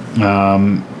in,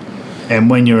 and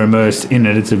when you're immersed in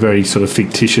it, it's a very sort of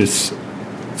fictitious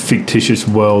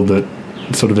world that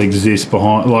sort of exists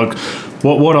behind, like,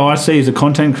 what I see as a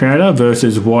content creator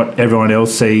versus what everyone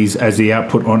else sees as the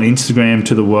output on Instagram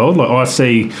to the world. Like, I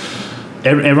see,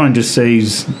 everyone just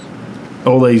sees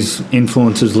all these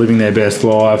influencers living their best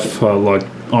life, like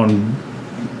on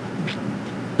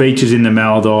beaches in the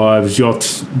Maldives,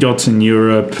 yachts in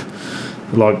Europe,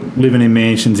 like living in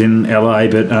mansions in LA.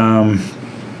 But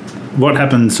what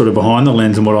happens sort of behind the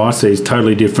lens and what I see is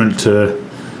totally different to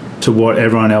what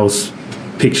everyone else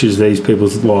pictures these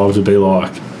people's lives would be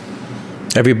like.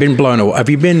 Have you been blown away? Have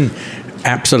you been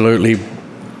absolutely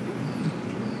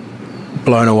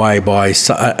blown away by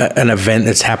an event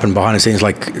that's happened behind the scenes,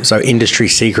 like, so industry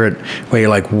secret, where you're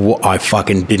like, I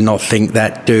fucking did not think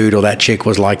that dude or that chick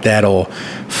was like that, or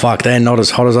fuck, they're not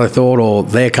as hot as I thought, or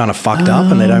they're kind of fucked up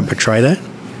and they don't portray that?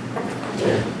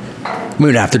 We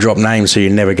don't have to drop names so you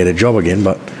never get a job again,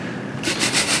 but...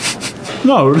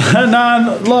 No,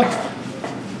 like,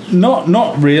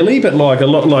 not really, but like a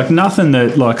lot, like nothing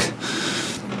that, like...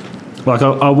 like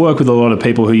I work with a lot of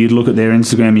people who you'd look at their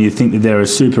Instagram and you think that they're a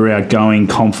super outgoing,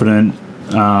 confident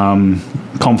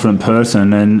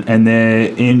person, and they're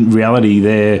in reality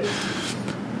they're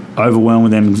overwhelmed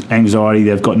with anxiety.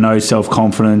 They've got no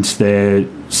self-confidence. They're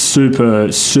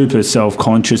super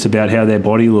self-conscious about how their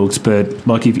body looks. But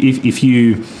like if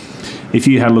you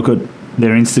had a look at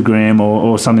their Instagram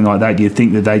or something like that, you'd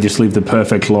think that they just live the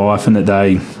perfect life and that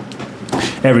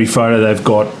every photo they've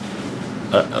got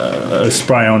a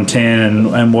spray-on tan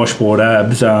and washboard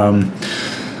abs. A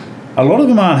lot of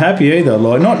them aren't happy either.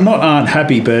 Like not aren't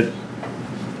happy, but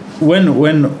when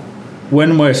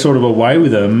we're sort of away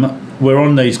with them, we're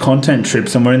on these content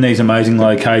trips and we're in these amazing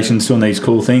locations doing these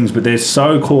cool things, but they're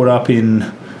so caught up in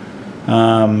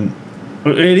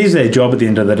it is their job at the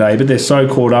end of the day, but they're so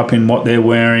caught up in what they're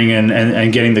wearing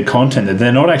and getting the content that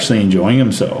they're not actually enjoying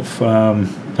themselves.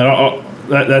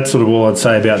 That's sort of all I'd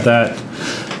say about that.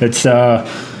 It's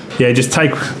just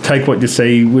take what you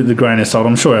see with a grain of salt.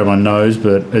 I'm sure everyone knows,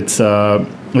 but it's not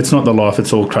the life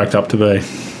it's all cracked up to be.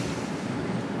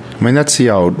 I mean, that's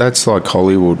like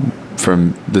Hollywood.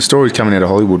 From the stories coming out of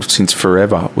Hollywood since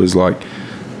forever was like,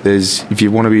 if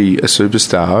you want to be a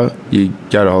superstar, you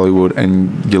go to Hollywood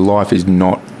and your life is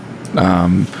not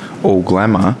all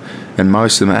glamour, and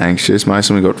most of them are anxious.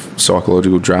 Most of them have got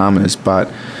psychological dramas,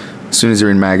 but as soon as they're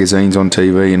in magazines, on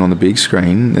TV and on the big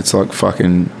screen, it's like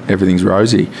fucking everything's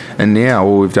rosy. And now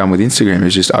all we've done with Instagram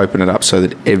is just open it up so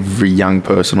that every young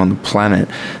person on the planet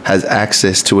has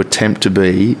access to attempt to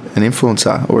be an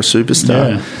influencer or a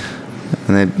superstar. Yeah.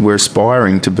 And we're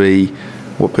aspiring to be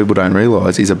what people don't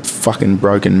realise is a fucking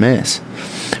broken mess.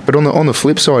 But on the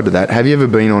flip side of that, have you ever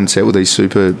been on set with these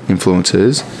super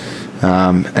influencers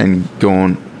and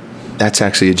gone, that's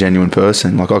actually a genuine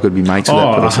person? Like, I could be mates with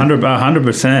that person.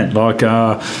 100%. Like,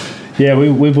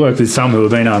 we've worked with some who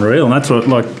have been unreal, and that's what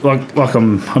like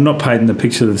I'm not painting the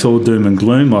picture that's all doom and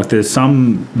gloom. Like, there's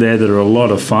some there that are a lot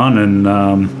of fun and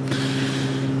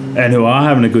who are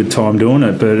having a good time doing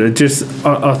it. But it just,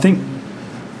 I think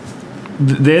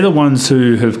they're the ones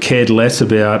who have cared less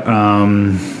about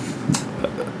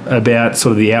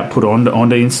sort of the output onto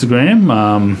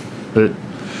Instagram. But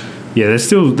yeah, there's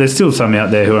still some out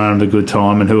there who are having a good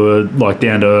time and who are like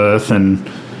down to earth. And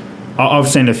I've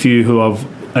seen a few who I've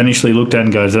initially looked at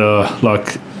and goes,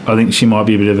 like, I think she might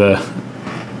be a bit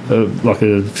of like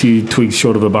a few twigs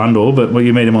short of a bundle. But when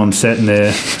you meet them on set and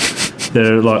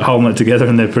they're like holding it together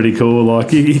and they're pretty cool.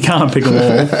 Like, you can't pick them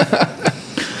all.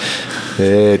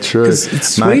 Yeah, true.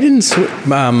 Sweden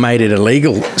made it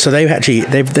illegal, so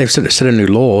they've sort of set a new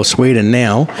law. Sweden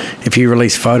now, if you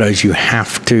release photos, you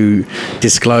have to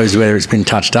disclose whether it's been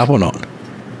touched up or not.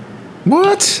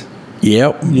 What?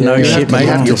 Yep. Yeah, no shit,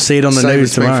 mate. You'll see it on the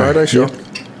news tomorrow. Photoshop. Yep.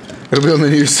 It'll be on the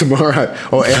news tomorrow,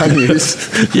 or our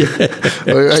news. Yeah.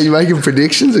 Are you making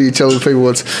predictions, or are you telling people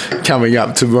what's coming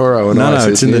up tomorrow? No,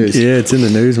 it's in news? It's in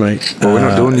the news, mate. Well, we're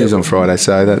not doing news on Friday,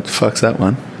 so that fucks that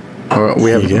one. All right,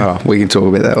 we can talk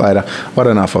about that later. I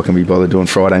don't know if I can be bothered doing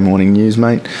Friday morning news,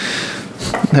 mate.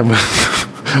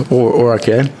 or I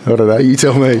can. I don't know. You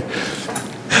tell me.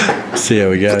 See how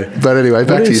we go. But anyway,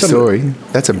 back to your story.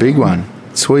 That's a big one.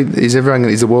 Sweden, is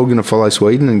the world going to follow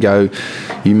Sweden and go,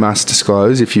 you must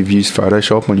disclose if you've used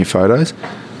Photoshop on your photos?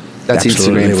 That's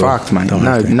Absolutely Instagram fucked, mate.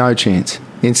 No chance.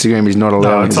 Instagram is not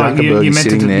allowing Zuckerberg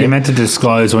sitting there. You're meant to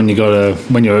disclose when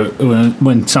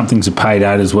when something's a paid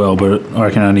ad as well, but I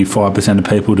reckon only 5% of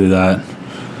people do that.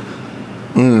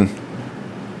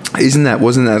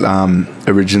 Wasn't that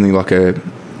originally like a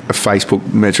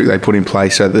Facebook metric they put in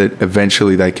place so that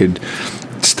eventually they could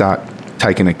start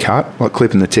taking a cut, like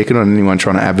clipping the ticket on anyone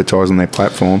trying to advertise on their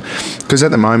platform? Because at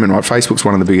the moment, right, Facebook's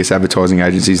one of the biggest advertising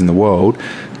agencies in the world.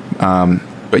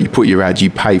 But you put your ads, you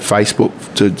pay Facebook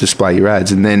to display your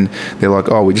ads, and then they're like,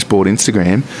 oh, we just bought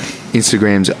Instagram.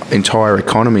 Instagram's entire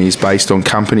economy is based on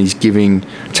companies giving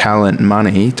talent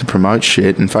money to promote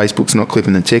shit, and Facebook's not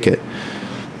clipping the ticket.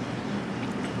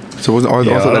 So I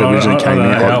thought that originally came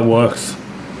out. How it works.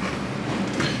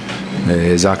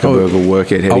 Yeah, Zuckerberg will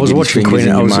work out how to get his fingers in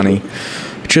your money.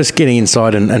 Just getting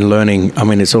inside and learning. I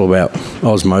mean, it's all about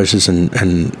osmosis, and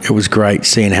it was great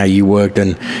seeing how you worked,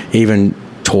 and even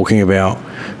talking about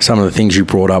some of the things you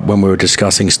brought up when we were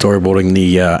discussing storyboarding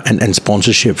and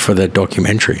sponsorship for the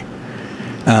documentary.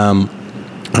 And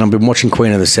I've been watching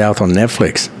Queen of the South on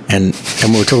Netflix, and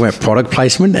we were talking about product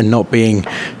placement and not being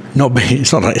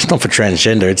it's not for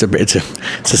transgender. It's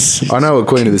a I know what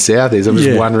Queen of the South is. I'm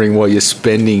just wondering why you're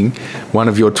spending one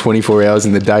of your 24 hours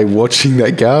in the day watching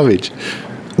that garbage.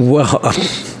 Well,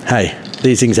 hey,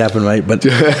 these things happen, mate. But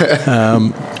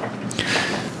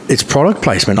it's product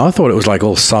placement. I thought it was like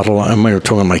all subtle, and we were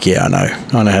talking like, yeah, I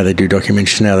know how they do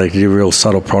documentaries now. They do real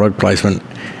subtle product placement.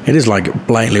 It is like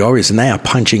blatantly obvious, and they are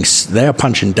punching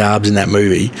darbs in that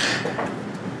movie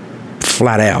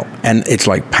flat out, and it's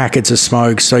like packets of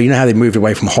smoke. So you know how they moved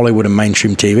away from Hollywood and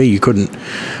mainstream TV. You couldn't.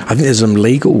 I think there's some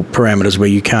legal parameters where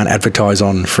you can't advertise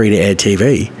on free-to-air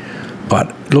TV, but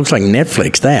it looks like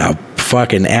Netflix. They are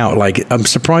fucking out. Like, I'm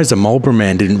surprised the Marlboro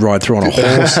Man didn't ride through on a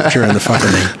horse during the fucking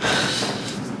thing.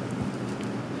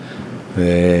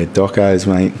 Yeah, docos,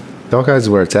 mate. Docos is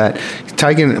where it's at.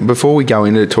 Before we go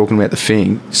into talking about the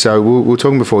thing, so we were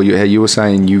talking before how you were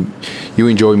saying you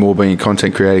enjoy more being a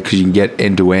content creator because you can get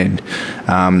end to end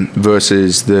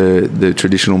versus the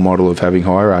traditional model of having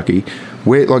hierarchy.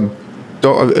 Where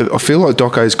I feel like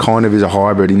docos kind of is a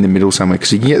hybrid in the middle somewhere,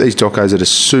 because you can get these docos that are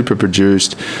super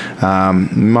produced,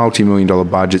 multi-million-dollar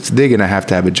budgets. They're going to have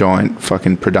a giant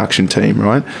fucking production team,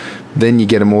 right? Then you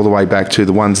get them all the way back to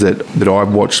the ones that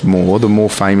I've watched more, the more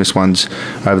famous ones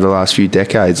over the last few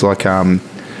decades, like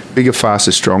Bigger,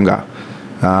 Faster, Stronger.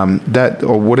 That,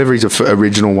 or whatever his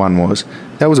original one was,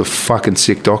 that was a fucking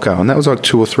sick doco, and that was like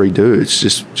 2 or 3 dudes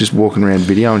just walking around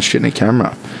video and shit in a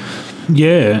camera.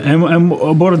 Yeah, and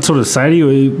what I'd sort of say to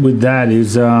you with that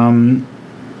is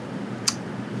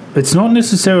it's not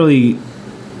necessarily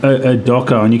a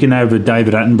doco, and you can have a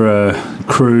David Attenborough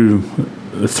crew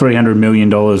 $300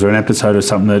 million or an episode or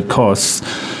something that costs.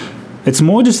 It's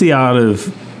more just the art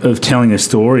of telling a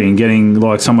story and getting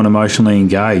like someone emotionally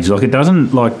engaged. Like, it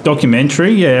doesn't, like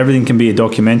documentary, yeah, everything can be a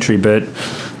documentary, but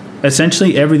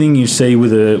essentially everything you see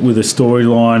with a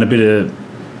storyline, a bit of,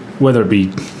 whether it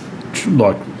be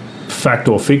like fact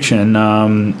or fiction,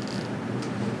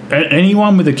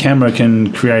 anyone with a camera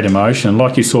can create emotion,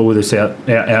 like you saw with us out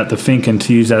the Fink. And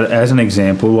to use that as an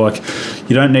example, like,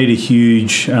 you don't need a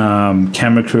huge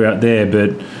camera crew out there,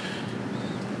 but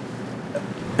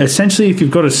essentially if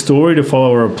you've got a story to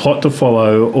follow or a plot to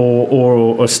follow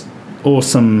or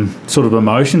some sort of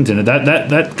emotions in it,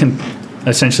 that can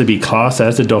essentially be classed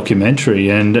as a documentary.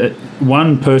 And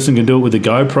one person can do it with a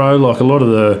GoPro. Like, a lot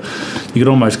of you could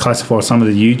almost classify some of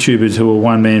the YouTubers who are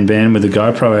one-man band with a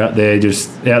GoPro out there, just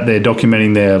out there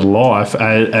documenting their life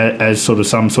as sort of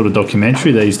some sort of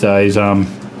documentary these days.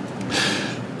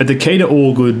 But the key to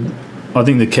all good, I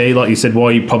think the key, like you said,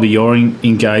 why you're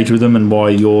engaged with them and why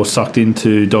you're sucked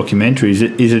into documentaries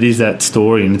is that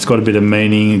story, and it's got a bit of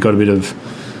meaning and got a bit of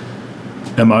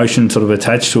emotion sort of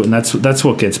attached to it, and that's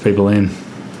what gets people in.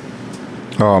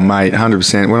 Oh, mate,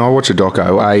 100%. When I watch a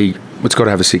doco, it's got to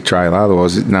have a sick trailer,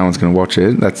 otherwise no one's going to watch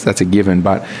it. That's a given.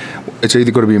 But it's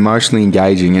either got to be emotionally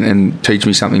engaging and teach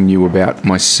me something new about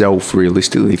myself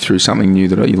realistically through something new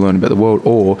that you learn about the world,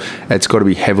 or it's got to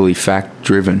be heavily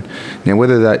fact-driven. Now,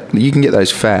 whether that, you can get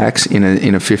those facts in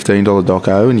a $15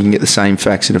 doco, and you can get the same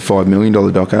facts in a $5 million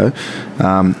doco,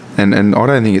 and I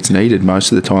don't think it's needed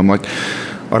most of the time. Like,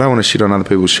 I don't want to shit on other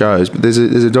people's shows, but there's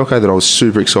a doco that I was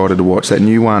super excited to watch. That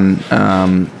new one,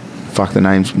 fuck, the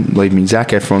names leave me. Zac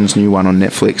Efron's new one on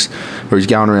Netflix, where he's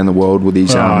going around the world with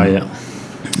his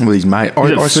with his mate.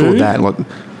 I saw that. Like,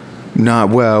 no,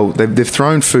 well, they've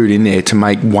thrown food in there to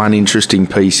make one interesting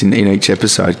piece in each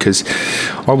episode. Because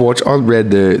I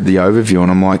read the overview,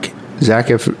 and I'm like, Zac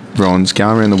Efron's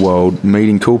going around the world,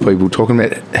 meeting cool people, talking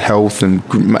about health, and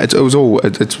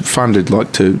it's funded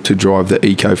like to drive the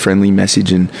eco-friendly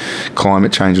message and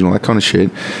climate change and all that kind of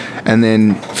shit. And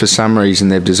then for some reason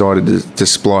they've decided to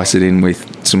splice it in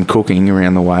with some cooking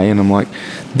around the way, and I'm like,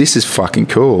 this is fucking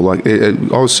cool. Like,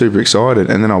 I was super excited,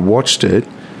 and then I watched it,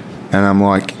 and I'm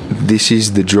like, this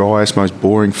is the driest, most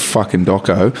boring fucking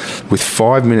doco with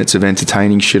 5 minutes of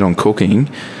entertaining shit on cooking,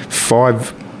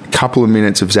 couple of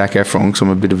minutes of Zac Efron, because I'm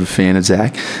a bit of a fan of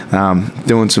Zac,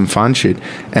 doing some fun shit,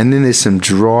 and then there's some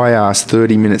dry ass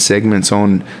 30-minute segments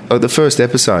on, like, the first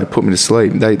episode put me to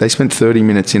sleep. They spent 30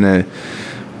 minutes in a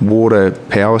water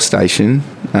power station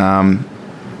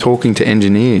talking to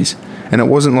engineers, and it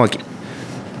wasn't like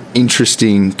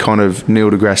interesting kind of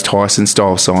Neil deGrasse Tyson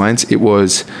style science. It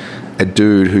was a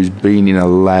dude who's been in a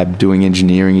lab doing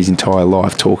engineering his entire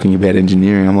life talking about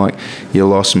engineering. I'm like, you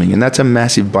lost me. And that's a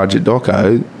massive budget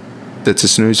doco that's a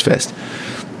snooze fest.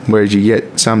 Whereas you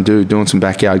get some dude doing some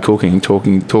backyard cooking,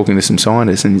 talking to some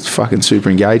scientists, and it's fucking super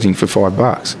engaging for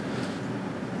 $5,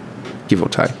 give or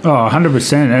take. Oh,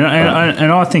 100%.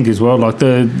 And I think as well, like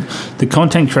the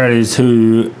content creators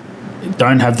who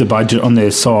don't have the budget on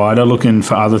their side are looking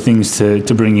for other things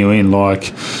to bring you in.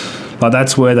 Like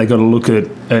that's where they got to look at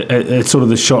sort of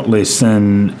the shot lists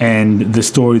and the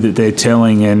story that they're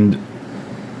telling. And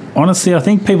honestly, I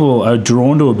think people are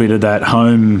drawn to a bit of that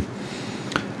home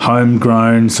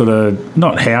homegrown sort of,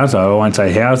 not houso, I won't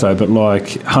say houso, but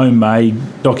like homemade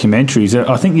documentaries.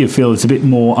 I think you feel it's a bit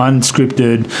more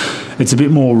unscripted, it's a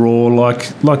bit more raw,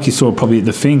 like you saw probably at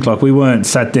the Fink. Like we weren't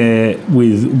sat there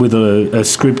with a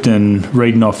script and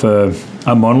reading off a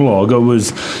monologue. It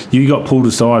was, you got pulled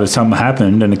aside as something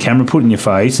happened and a camera put in your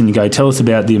face and you go, tell us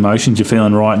about the emotions you're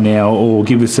feeling right now, or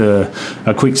give us a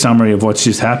quick summary of what's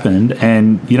just happened.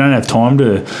 And you don't have time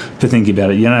to think about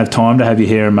it. You don't have time to have your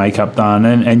hair and makeup done,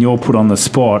 and you're put on the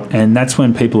spot, and that's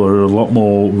when people are a lot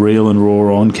more real and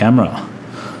raw on camera.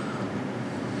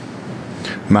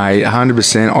 Mate,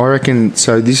 100%. I reckon.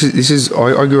 So this is.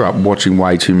 I grew up watching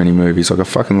way too many movies. Like I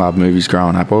fucking loved movies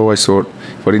growing up. I always thought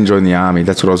if I didn't join the army,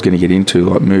 that's what I was going to get into,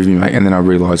 like movie making. And then I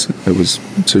realised it was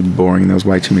too boring. There was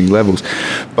way too many levels.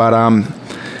 But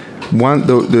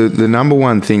the number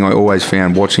one thing I always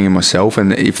found watching it myself,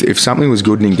 and if something was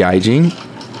good and engaging,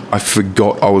 I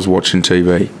forgot I was watching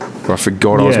TV. I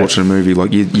forgot I was watching a movie.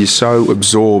 Like you're so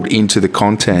absorbed into the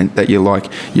content that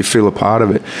you feel a part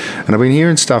of it. And I've been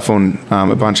hearing stuff on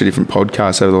a bunch of different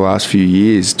podcasts over the last few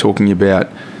years talking about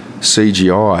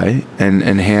CGI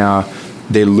and how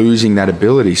they're losing that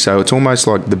ability. So it's almost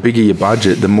like the bigger your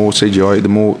budget, the more CGI,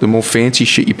 the more fancy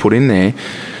shit you put in there,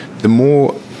 the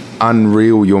more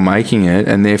unreal you're making it,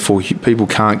 and therefore people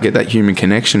can't get that human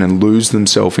connection and lose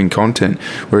themselves in content.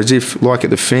 Whereas if, like at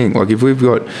the Fink, like if we've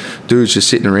got dudes just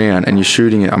sitting around and you're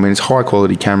shooting it, I mean, it's high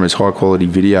quality cameras, high quality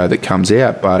video that comes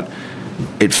out, but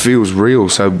it feels real.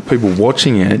 So people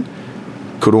watching it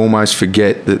could almost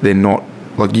forget that they're not,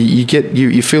 like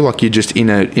you feel like you're just in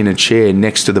a chair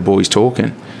next to the boys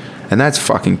talking, and that's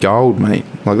fucking gold, mate.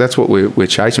 Like that's what we're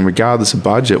chasing, regardless of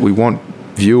budget. We want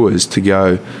viewers to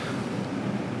go,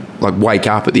 like, wake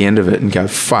up at the end of it and go,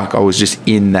 fuck, I was just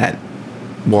in that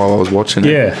while I was watching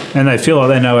it. Yeah, and they feel like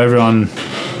they know everyone,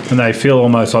 and they feel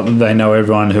almost like they know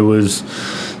everyone who was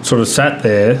sort of sat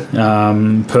there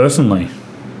personally.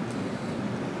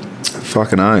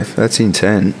 Fucking oath. That's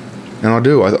intent. And I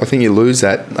do. I think you lose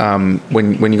that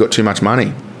when you got too much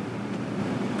money.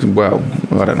 Well,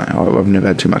 I don't know. I've never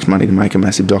had too much money to make a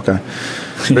massive doco.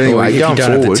 But anyway, going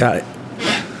forward.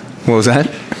 What was that?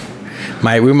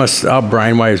 Mate, our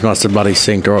brainwaves must have bloody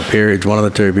synced, or our periods, one of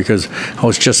the two, because I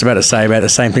was just about to say about the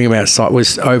same thing about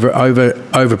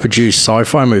overproduced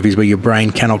sci-fi movies where your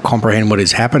brain cannot comprehend what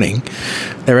is happening.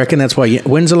 They reckon that's why.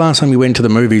 When's the last time you went to the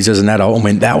movies as an adult and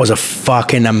went, that was a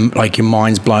fucking, like your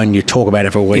mind's blown, you talk about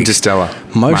it for a week? Interstellar.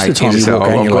 Most of the time you walk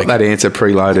out, I've got that answer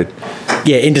preloaded.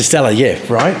 Yeah, Interstellar, yeah,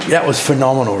 right? That was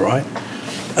phenomenal, right?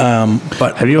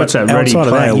 But have you watched that Ready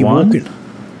Player One?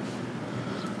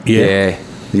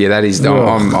 Yeah, that is.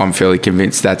 I'm fairly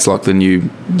convinced that's like the new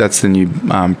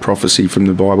prophecy from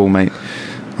the Bible, mate.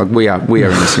 Like we are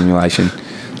in a simulation.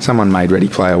 Someone made Ready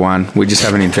Player One. We just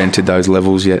haven't invented those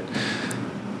levels yet.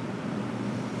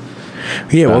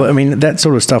 Yeah, well, I mean, that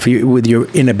sort of stuff, with your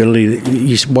inability,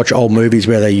 you watch old movies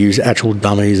where they use actual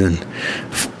dummies and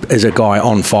as a guy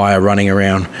on fire running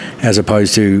around as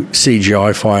opposed to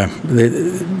CGI fire.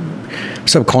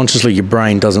 Subconsciously, your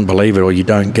brain doesn't believe it, or you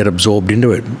don't get absorbed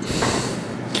into it.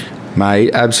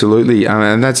 Mate, absolutely.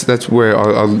 And that's where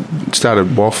I started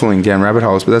waffling down rabbit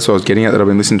holes, but that's what I was getting at, that I've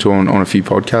been listening to on a few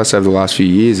podcasts over the last few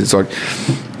years. It's like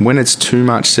when it's too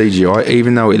much CGI,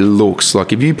 even though it looks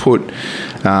like, if you put,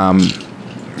 I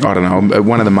don't know,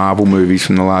 one of the Marvel movies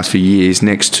from the last few years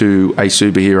next to a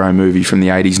superhero movie from the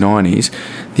 80s, 90s,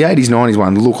 the 80s, 90s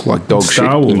one looked like dog shit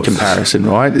in comparison,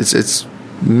 right? It's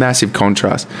massive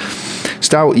contrast.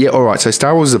 Star Wars, yeah, all right. So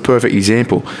Star Wars is a perfect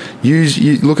example. You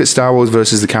look at Star Wars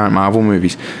versus the current Marvel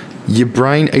movies. Your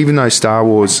brain, even though Star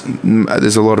Wars,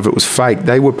 there's a lot of it was fake,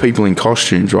 they were people in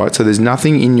costumes, right? So there's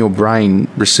nothing in your brain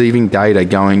receiving data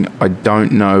going, I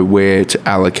don't know where to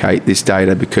allocate this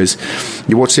data, because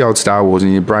you watch the old Star Wars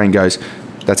and your brain goes,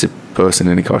 that's a person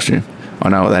in a costume. I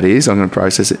know what that is. I'm going to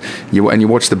process it. You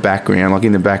watch the background, like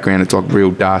in the background, it's like real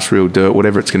dust, real dirt,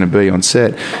 whatever it's going to be on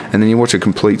set. And then you watch a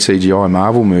complete CGI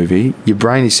Marvel movie, your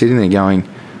brain is sitting there going,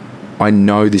 I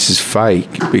know this is fake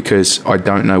because I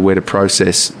don't know where to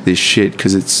process this shit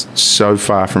because it's so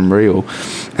far from real.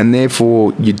 And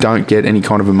therefore, you don't get any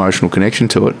kind of emotional connection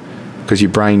to it because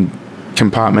your brain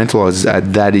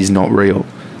compartmentalizes that is not real.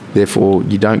 Therefore,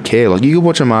 you don't care. Like, you could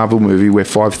watch a Marvel movie where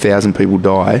 5,000 people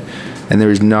die and there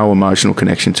is no emotional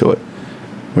connection to it.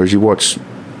 Whereas you watch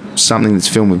something that's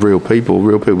filmed with real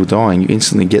people dying, you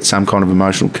instantly get some kind of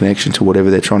emotional connection to whatever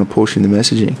they're trying to push in the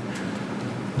messaging.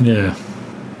 Yeah.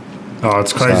 Oh,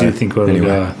 it's crazy to think what it'll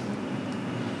go.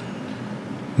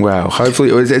 Wow.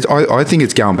 Hopefully, I think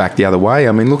it's going back the other way.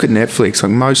 I mean, look at Netflix.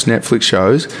 Like, most Netflix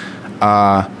shows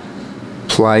are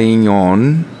playing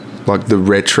on like the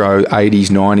retro 80s,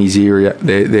 90s era.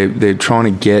 They're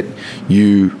trying to get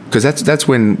you, because that's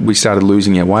when we started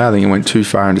losing our way. I think it went too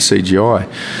far into CGI,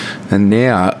 and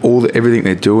now everything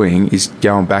they're doing is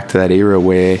going back to that era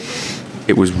where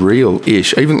it was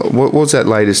real-ish. Even what was that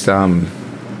latest? The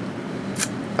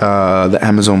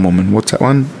Amazon woman. What's that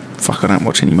one? Fuck, I don't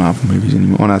watch any Marvel movies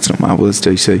anymore. Oh, no, it's not Marvel, it's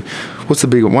DC. What's the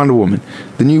big one? Wonder Woman.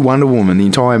 The new Wonder Woman, the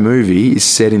entire movie is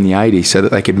set in the 80s so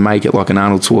that they could make it like an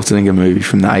Arnold Schwarzenegger movie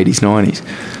from the 80s, 90s.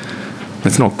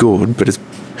 It's not good, but it's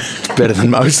better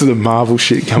than most of the Marvel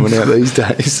shit coming out these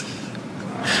days.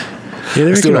 Yeah,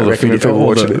 they still don't recommend people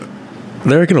watching it.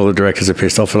 They reckon all the directors are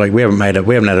pissed off. Like, we haven't had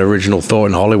original thought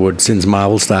in Hollywood since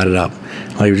Marvel started up.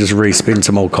 Like, we just respin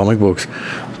some old comic books.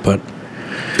 But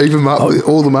even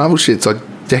all the Marvel shit's like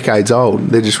decades old.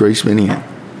 They're just respinning it.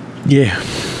 Yeah.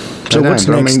 So what's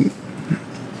next?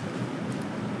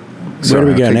 Where do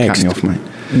we go next? Off, mate.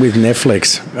 With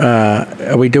Netflix,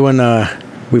 are we doing?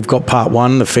 We've got part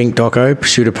 1, the Fink doco,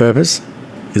 Pursuit of Purpose.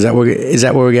 Is that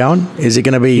where we're going? Is it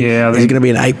going to be? Yeah, is it going to be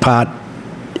an 8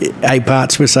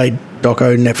 parts per se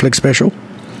doco Netflix special?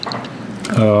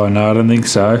 Oh no, I don't think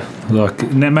so. Like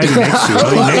maybe next year.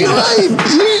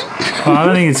 I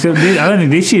don't think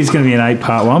this year is going to be an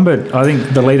 8-part one, but I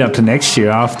think the lead up to next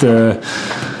year, after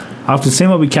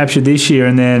seeing what we captured this year,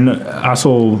 and then us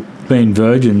all being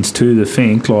virgins to the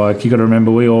Fink, like you got to remember,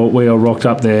 we all rocked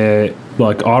up there.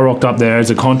 Like I rocked up there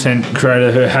as a content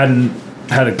creator who hadn't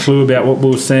had a clue about what we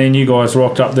were seeing. You guys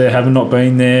rocked up there, having not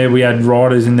been there. We had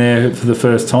writers in there for the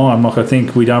first time. Like I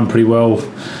think we done pretty well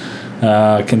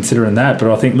considering that.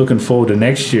 But I think looking forward to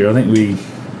next year, I think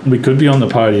we could be on the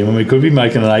podium and we could be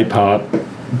making an 8-part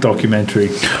documentary.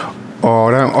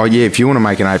 Yeah, if you want to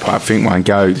make an 8-part Fink one,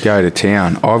 go to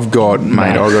town. I've got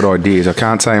ideas. I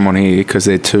can't say them on here because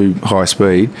they're too high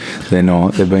speed. They're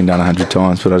not. They've been done 100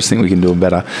 times, but I just think we can do them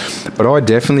better. But I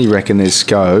definitely reckon there's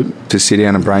scope to sit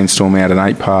down and brainstorm out an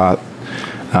 8-part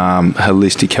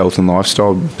holistic health and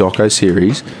lifestyle doco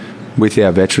series with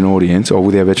our veteran audience or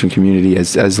with our veteran community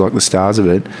as like the stars of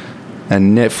it.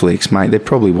 And Netflix, mate, they're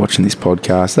probably watching this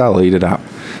podcast. They'll eat it up.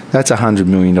 That's a $100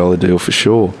 million deal for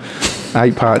sure.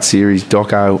 8-part series,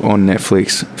 doco on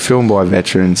Netflix, filmed by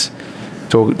veterans,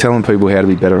 telling people how to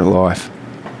be better at life.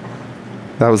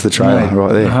 That was the trailer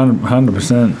right there.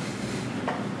 100%.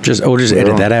 We'll just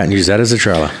edit that out and use that as a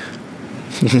trailer.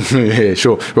 Yeah,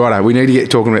 sure. Righto, we need to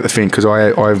get talking about the Fink because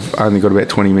I've only got about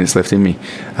 20 minutes left in me.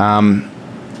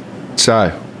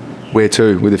 So, where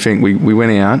to with the Fink? We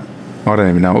went out. I don't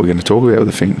even know what we're going to talk about with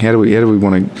the Fink. How do we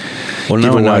want to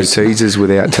give away teasers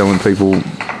without telling people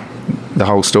the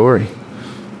whole story?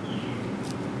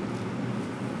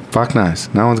 Fuck knows.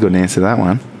 No one's got an answer to that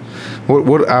one.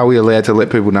 What are we allowed to let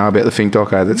people know about the Fink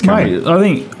doco that's coming? Mate, I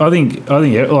think they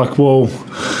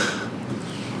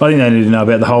need to know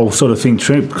about the whole sort of Fink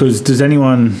trip, because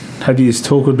have you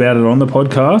talked about it on the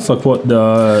podcast?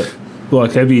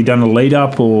 Have you done a lead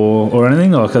up or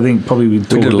anything? Like, I think probably we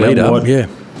did a lead up,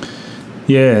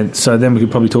 yeah. So then we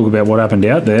could probably talk about what happened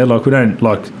out there. Like, we don't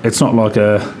it's not like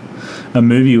a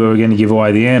movie where we're going to give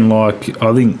away the end. Like,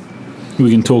 I think we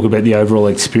can talk about the overall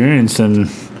experience, and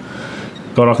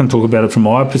God, I can talk about it from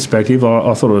my perspective.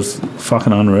 I thought it was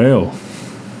fucking unreal.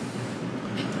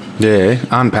 Yeah,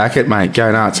 unpack it, mate.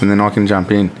 Go nuts, and then I can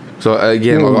jump in. So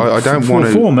again, I don't want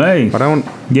to. For me, I don't.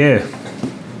 Yeah,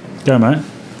 go, mate.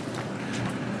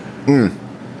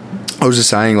 I was just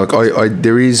saying, like,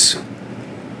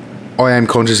 I am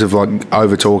conscious of like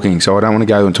over talking, so I don't want to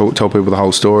go and tell people the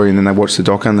whole story, and then they watch the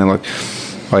doc and they're like,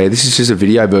 "Oh yeah, this is just a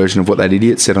video version of what that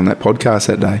idiot said on that podcast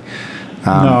that day."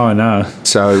 No, I know.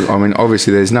 So I mean,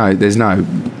 obviously, there's no,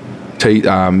 what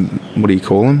do you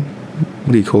call them?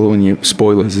 What do you call it when you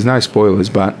spoilers? There's no spoilers,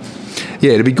 but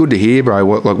yeah, it'd be good to hear, bro,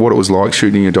 what it was like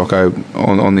shooting a doco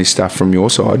on this stuff from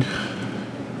your side.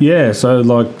 Yeah, so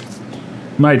like,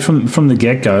 mate, from the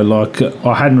get go, like,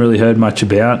 I hadn't really heard much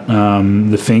about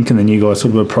the Fink, and then you guys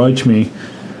sort of approached me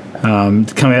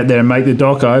to come out there and make the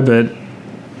doco. But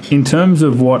in terms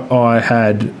of what I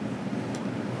had,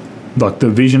 like the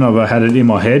vision of, I had it in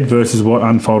my head versus what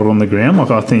unfolded on the ground. Like,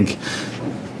 I think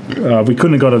we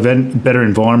couldn't have got a better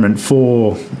environment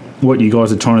for what you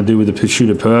guys are trying to do with the Pursuit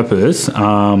of Purpose,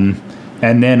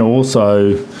 and then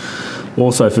also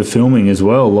for filming as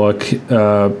well. Like,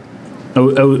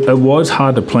 it was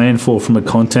hard to plan for from a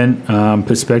content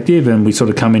perspective, and we sort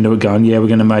of come into it going, yeah, we're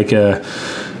going to make a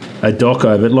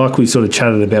doco. But like we sort of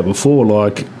chatted about before,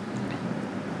 like,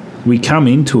 we come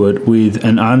into it with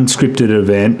an unscripted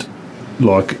event.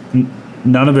 Like,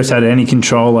 none of us had any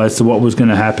control as to what was going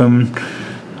to happen.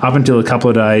 Up until a couple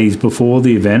of days before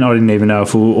the event, I didn't even know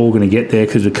if we were all going to get there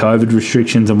because of COVID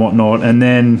restrictions and whatnot. And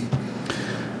then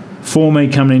for me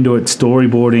coming into it,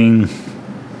 storyboarding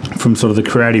from sort of the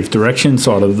creative direction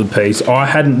side of the piece, I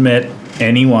hadn't met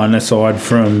anyone aside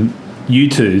from you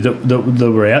two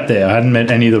that were out there. I hadn't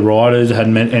met any of the riders. I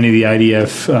hadn't met any of the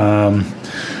ADF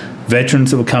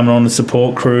veterans that were coming on the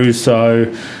support crew.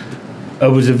 So it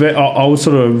was I was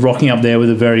sort of rocking up there with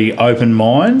a very open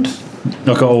mind,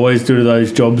 like I always do to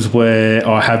those jobs where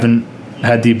I haven't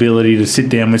had the ability to sit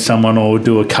down with someone or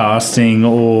do a casting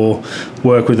or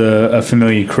work with a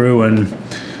familiar crew. And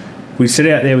we set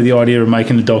out there with the idea of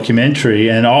making a documentary,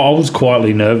 and I was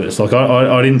quietly nervous. Like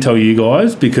I didn't tell you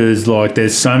guys because like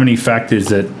there's so many factors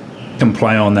that can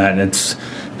play on that. And it's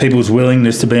people's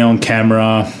willingness to be on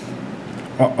camera.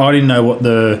 I didn't know what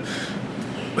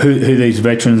who these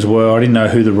veterans were. I didn't know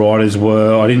who the riders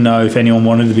were. I didn't know if anyone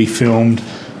wanted to be filmed.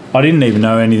 I didn't even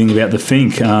know anything about the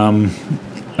Fink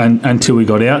until we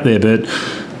got out there. But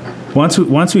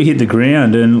once we hit the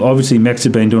ground, and obviously Mex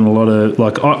had been doing a lot of,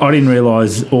 like, I didn't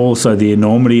realise also the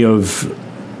enormity of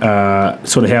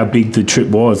sort of how big the trip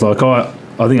was. Like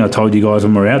I think I told you guys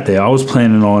when we were out there, I was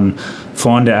planning on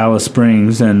flying to Alice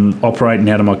Springs and operating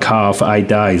out of my car for 8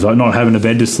 days, like not having a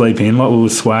bed to sleep in, like we were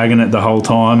swagging it the whole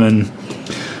time. And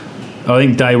I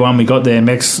think day one we got there,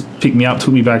 Mex picked me up,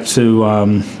 took me back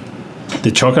to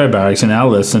the Choco Barracks in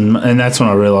Alice, and that's when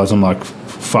I realised, I'm like,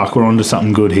 fuck, we're onto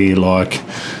something good here. Like,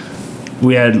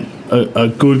 we had a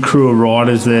good crew of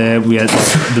riders there. We had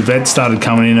the vets started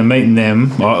coming in and meeting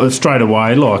them straight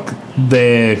away, like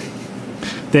their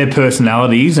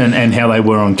personalities and how they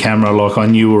were on camera. Like, I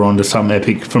knew we were onto something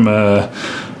epic from a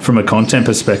content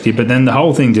perspective. But then the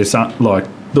whole thing just like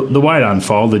the way it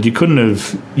unfolded, you couldn't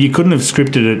have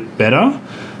scripted it better.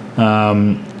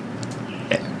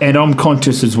 And I'm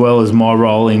conscious as well as my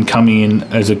role in coming in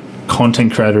as a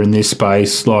content creator in this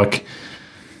space. Like,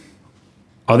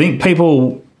 I think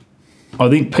people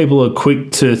are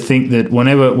quick to think that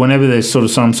whenever there's sort of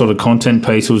some sort of content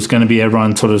piece, it was going to be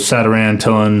everyone sort of sat around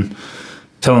telling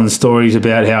stories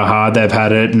about how hard they've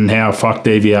had it and how fucked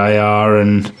DVA are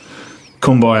and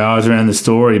kumbayas around the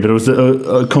story. But it was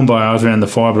kumbayas around the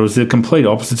fire, but it was the complete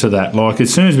opposite to that. Like,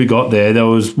 as soon as we got there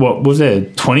was, what was there,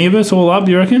 20 of us all up,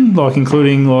 do you reckon? Like,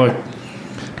 including like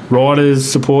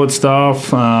riders, support staff,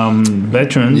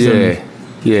 veterans. Yeah,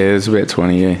 there's about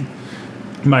 20. Yeah,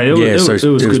 mate. It was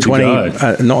good 20. To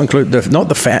go. Not include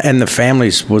the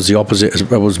families was the opposite.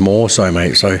 It was more so,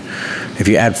 mate. So if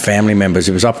you add family members,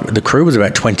 it was up. The crew was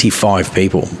about 25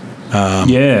 people.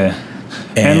 Yeah,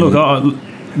 and look,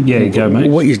 go,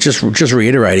 mate. What you're just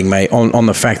reiterating, mate, on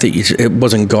the fact that it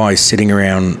wasn't guys sitting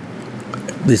around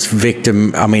this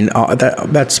victim. I mean,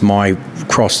 that's my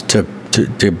cross to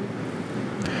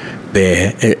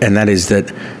bear, and that is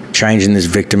that changing this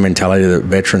victim mentality that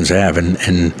veterans have, and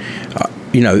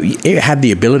it had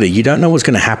the ability. You don't know what's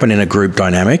going to happen in a group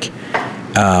dynamic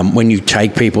when you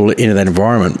take people into that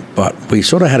environment, but we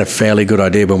sort of had a fairly good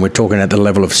idea when we're talking at the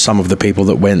level of some of the people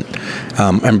that went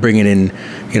and bringing in,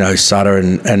 Sutter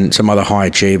and some other high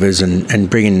achievers and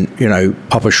bringing,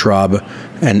 Papa Shrubb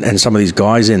and some of these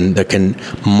guys in that can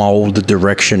mould the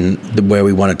direction where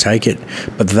we want to take it.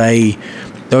 But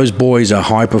those boys are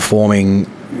high-performing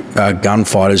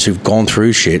gunfighters who've gone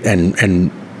through shit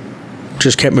and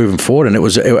just kept moving forward, and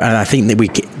I think that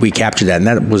we captured that, and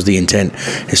that was the intent.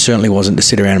 It certainly wasn't to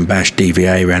sit around and bash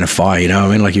DVA around a fire, you know what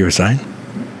I mean, like you were saying.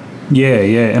 Yeah,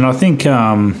 and I think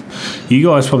you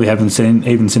guys probably haven't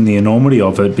even seen the enormity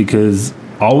of it, because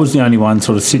I was the only one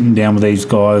sort of sitting down with these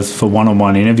guys for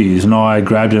one-on-one interviews, and I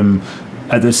grabbed them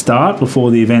at the start before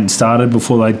the event started,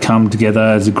 before they'd come together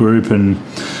as a group and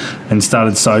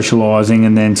started socialising,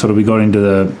 and then sort of we got into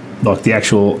the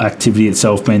actual activity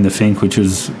itself being the Fink, which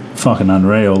was fucking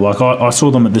unreal. Like, I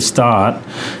saw them at the start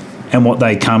and what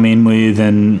they come in with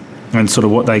and sort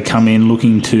of what they come in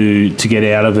looking to get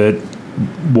out of it,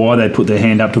 why they put their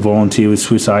hand up to volunteer with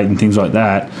Swiss 8 and things like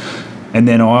that. And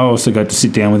then I also got to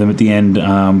sit down with them at the end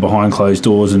behind closed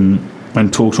doors and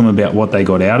talk to them about what they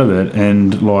got out of it.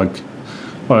 And like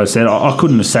I said, I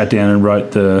couldn't have sat down and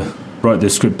wrote the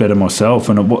script better myself,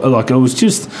 and it was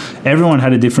just, everyone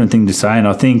had a different thing to say, and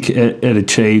I think it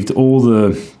achieved all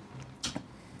the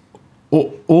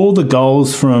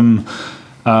goals from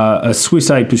a Swiss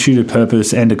 8 pursuit of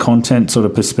purpose and a content sort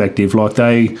of perspective. Like,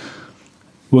 they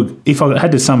were, if I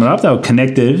had to sum it up, they were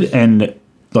connected and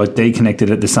like deconnected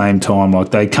at the same time.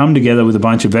 Like, they come together with a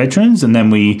bunch of veterans, and then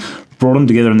we brought them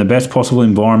together in the best possible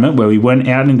environment where we went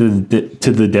out into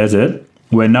the desert,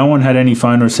 where no one had any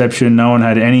phone reception, no one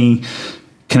had any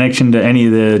connection to any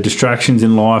of the distractions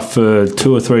in life for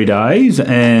 2 or 3 days.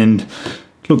 And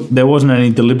look, there wasn't any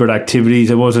deliberate activities.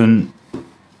 There wasn't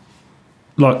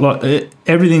like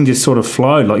everything just sort of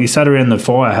flowed. Like, you sat around the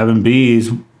fire having beers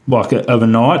of a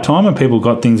night time and people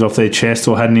got things off their chest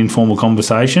or had an informal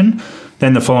conversation.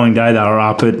 Then the following day they were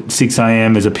up at 6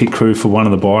 a.m. as a pit crew for one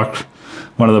of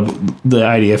the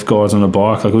ADF guys on the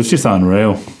bike. Like, it was just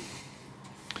unreal.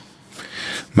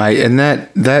 Mate, and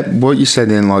that what you said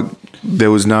then, like,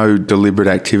 there was no deliberate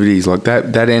activities like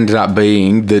that. That ended up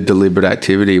being the deliberate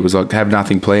activity. It was like have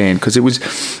nothing planned because it was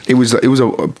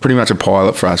pretty much a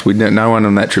pilot for us. No one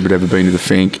on that trip had ever been to the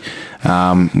Fink.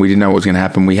 We didn't know what was going to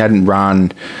happen. We hadn't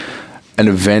run an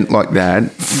event like that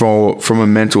from a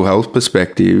mental health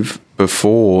perspective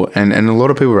before, and a lot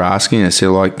of people were asking us,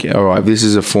 they're like, all right, this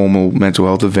is a formal mental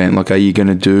health event. Like, are you going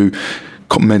to do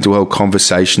mental health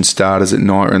conversation starters at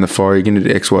night or in the fire? You're going to do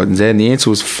X, Y, and Z? And the answer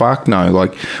was fuck no.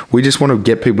 Like, we just want to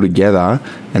get people together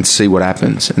and see what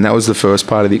happens. And that was the first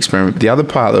part of the experiment. The other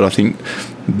part that I think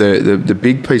the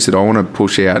big piece that I want to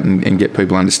push out and get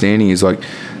people understanding is, like,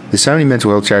 there's so many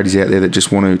mental health charities out there that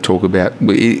just want to talk about,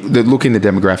 that look in the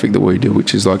demographic that we do,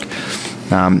 which is like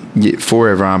for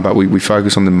everyone, but we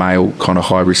focus on the male kind of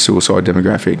high-risk suicide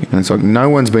demographic. And it's like no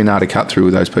one's been able to cut through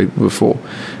with those people before.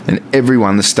 And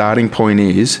everyone, the starting point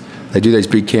is they do these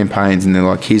big campaigns and they're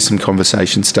like, here's some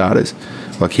conversation starters.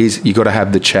 Like, you got to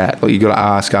have the chat. Like, you got to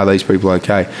ask, are these people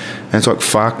okay? And it's like,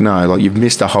 fuck no. Like, you've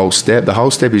missed a whole step. The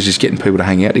whole step is just getting people to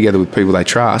hang out together with people they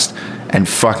trust and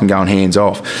fucking going hands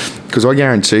off. Because I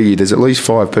guarantee you there's at least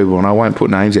 5 people, and I won't put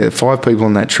names out, 5 people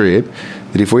on that trip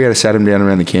that if we had sat them down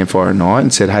around the campfire at night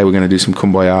and said, hey, we're going to do some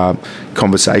kumbaya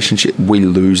conversation shit, we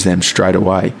lose them straight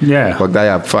away. Yeah. Like, they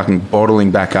are fucking bottling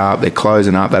back up. They're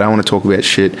closing up. They don't want to talk about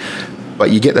shit. But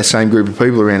you get the same group of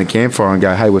people around a campfire and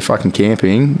go, hey, we're fucking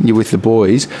camping. You're with the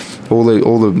boys. All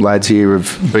the lads here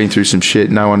have been through some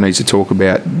shit. No one needs to talk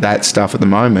about that stuff at the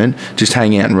moment. Just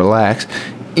hang out and relax.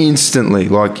 Instantly,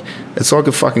 like, it's like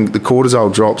the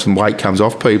cortisol drops and weight comes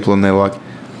off people and they're like,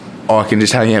 oh, I can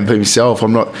just hang out and be myself.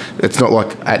 It's not like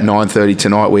at 9:30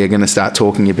 tonight we are going to start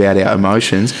talking about our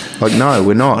emotions. Like, no,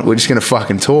 we're not. We're just going to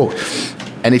fucking talk.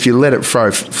 And if you let it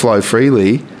flow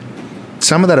freely,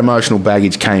 some of that emotional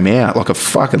baggage came out, like a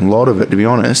fucking lot of it, to be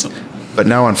honest, but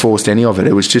no one forced any of it.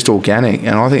 It was just organic,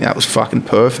 and I think that was fucking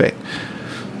perfect.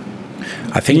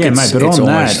 I think on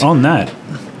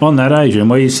that, Adrian,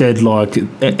 where you said, like,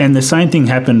 and the same thing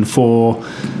happened for,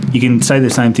 you can say the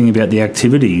same thing about the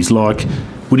activities. Like,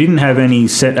 we didn't have any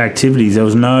set activities. There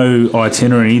was no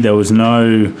itinerary. There was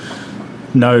no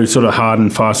sort of hard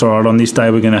and fast, all right, on this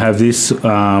day we're going to have this, we're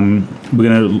going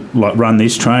to, like, run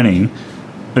this training.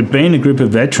 But being a group of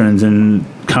veterans and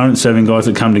current serving guys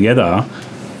that come together,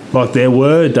 like, there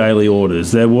were daily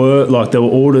orders. There were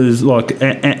orders, like,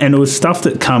 and it was stuff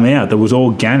that come out that was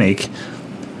organic,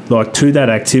 like, to that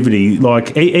activity.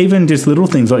 Like, even just little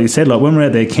things, like you said, like when we're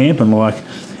out there camping, like,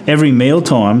 every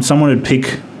mealtime, someone would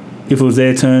pick, if it was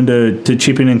their turn to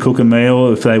chip in and cook a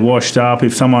meal, if they washed up,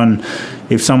 if someone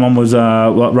was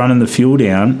like running the fuel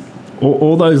down.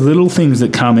 All those little things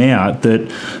that come out that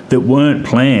weren't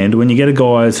planned, when you get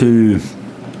guys who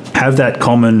have that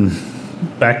common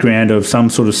background of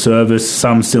some sort of service,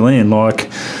 some still in, like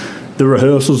the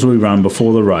rehearsals we run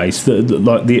before the race,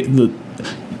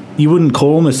 you wouldn't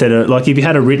call them a set of, like, if you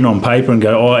had it written on paper and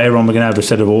go, oh, everyone, we're going to have a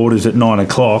set of orders at 9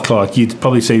 o'clock, like, you'd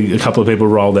probably see a couple of people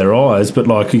roll their eyes, but,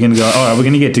 like, you're going to go, all right, we're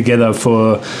going to get together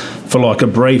for like a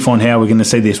brief on how we're going to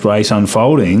see this race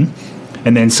unfolding.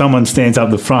 And then someone stands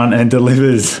up the front and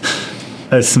delivers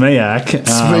a SMEAC.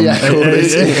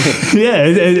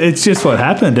 It's just what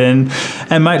happened. And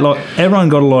mate, like, everyone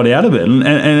got a lot out of it.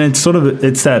 And it's sort of,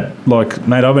 it's that, like,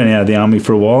 mate, I've been out of the army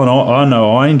for a while and I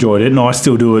know I enjoyed it, and I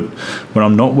still do it when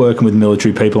I'm not working with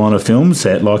military people on a film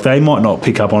set. Like, they might not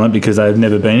pick up on it because they've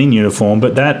never been in uniform,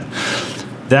 but that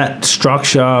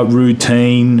structure,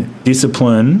 routine,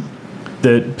 discipline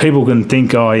that people can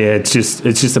think, oh yeah, it's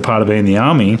just a part of being in the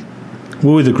army.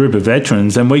 We were the group of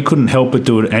veterans, and we couldn't help but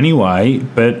do it anyway.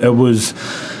 But it was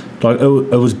like it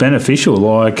was beneficial.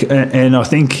 Like, and I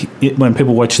think when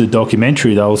people watch the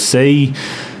documentary, they'll see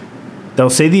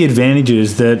the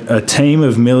advantages that a team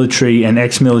of military and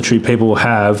ex-military people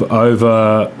have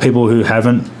over people who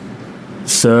haven't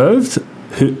served,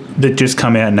 that just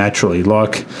come out naturally.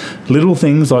 Like little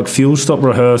things like fuel stop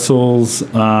rehearsals,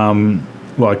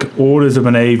 like orders of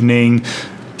an evening.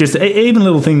 Just even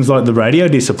little things like the radio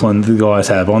discipline the guys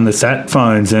have on the sat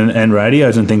phones and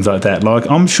radios and things like that. Like,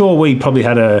 I'm sure we probably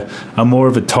had a more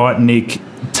of a tight-knit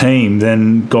team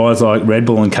than guys like Red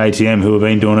Bull and KTM who have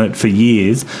been doing it for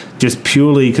years, just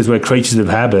purely because we're creatures of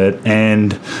habit.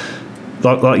 And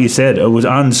like you said, it was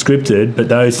unscripted, but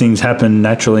those things happen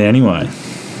naturally anyway.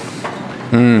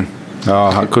 Oh,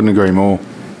 I couldn't agree more.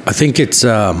 I think it's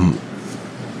so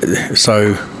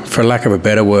for lack of a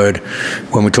better word,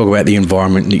 when we talk about the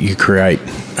environment that you create,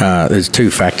 there's two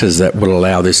factors that will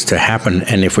allow this to happen.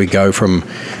 And if we go from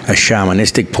a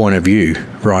shamanistic point of view,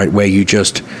 right, where you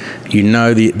just, you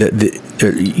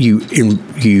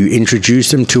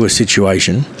introduce them to a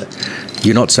situation.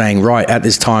 You're not saying, right, at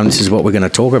this time, this is what we're going to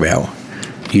talk about.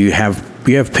 You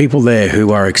have people there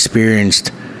who are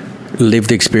experienced,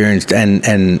 lived experienced,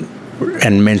 and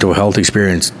mental health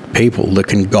experienced people that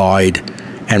can guide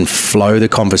and flow the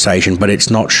conversation, but it's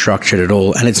not structured at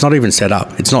all, and it's not even set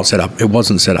up. It's not set up. It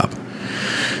wasn't set up.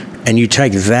 And you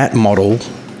take that model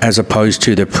as opposed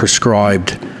to the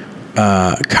prescribed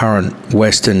current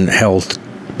Western health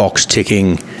box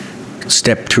ticking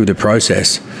step through the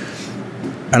process,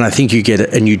 and I think you get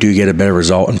it, and you do get a better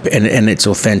result, and it's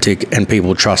authentic, and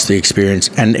people trust the experience,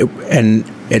 and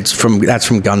that's from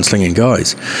gunslinging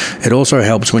guys. It also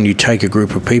helps when you take a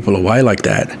group of people away like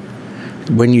that.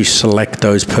 When you select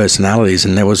those personalities,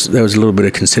 and there was a little bit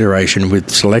of consideration with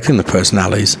selecting the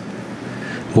personalities,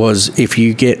 was if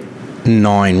you get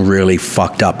 9 really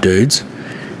fucked up dudes,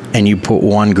 and you put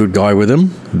one good guy with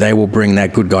them, they will bring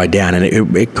that good guy down, and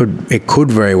it could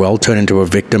very well turn into a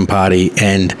victim party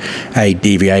and a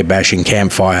DVA bashing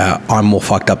campfire. I'm more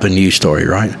fucked up than you story,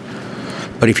 right?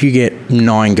 But if you get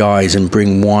 9 guys and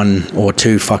bring 1 or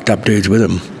 2 fucked up dudes with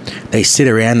them, they sit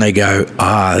around, they go,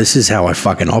 this is how I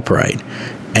fucking operate.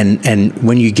 And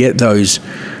when you get those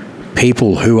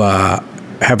people who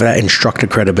have that instructor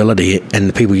credibility and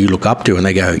the people you look up to, and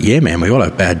they go, yeah, man, we all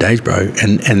have bad days, bro.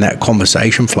 And that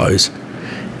conversation flows,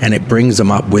 and it brings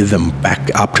them up with them back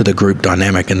up to the group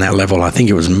dynamic and that level. I think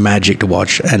it was magic to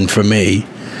watch. And for me,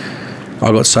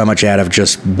 I got so much out of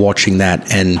just watching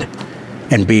that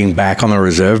and being back on the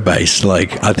reserve base.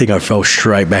 Like, I think I fell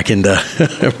straight back into,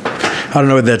 I don't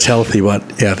know if that's healthy, but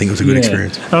yeah, I think it was a good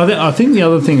experience. I think the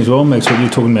other thing as well, Max, what you're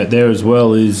talking about there as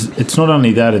well, is it's not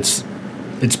only that, it's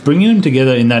bringing them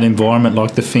together in that environment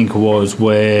like the Fink was,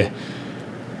 where,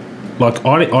 like,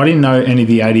 I didn't know any of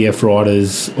the ADF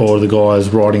riders or the guys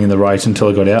riding in the race until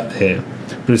I got out there.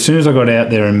 But as soon as I got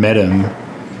out there and met them,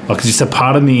 like, just a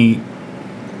part of me,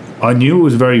 I knew it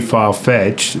was very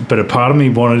far-fetched, but a part of me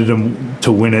wanted them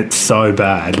to win it so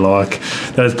bad. Like,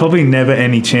 there's probably never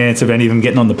any chance of any of them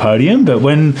getting on the podium, but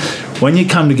when you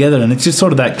come together, and it's just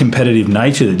sort of that competitive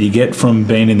nature that you get from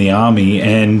being in the army,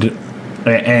 and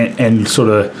sort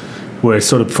of, we're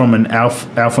sort of from an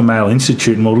alpha male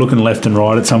institute, and we're looking left and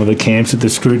right at some of the camps that they're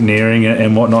scrutineering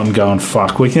and whatnot, and going,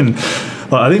 fuck, we can.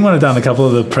 Like, I think when I've done a couple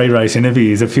of the pre-race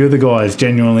interviews, a few of the guys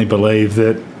genuinely believe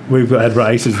that we've had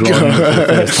races riding for the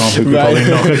first time. We could probably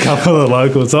knock a couple of the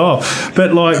locals off.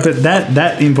 But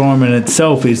that environment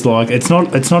itself is like, it's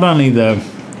not only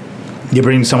you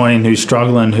bring someone in who's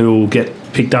struggling, who will get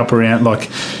picked up around, like,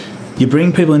 you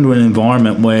bring people into an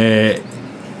environment where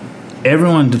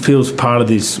everyone feels part of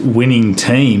this winning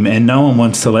team, and no one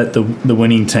wants to let the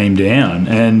winning team down.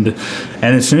 And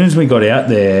as soon as we got out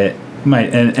there,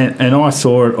 mate, and I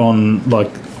saw it on, like,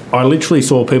 I literally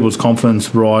saw people's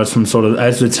confidence rise from sort of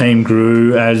as the team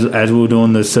grew, as we were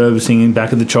doing the servicing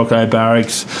back at the Choco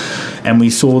barracks, and we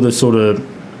saw the sort of,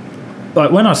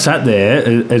 like, when I sat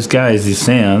there, as gay as this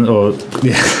sounds,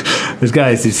 as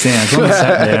gay as this sounds, when I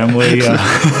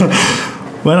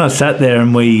sat there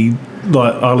and we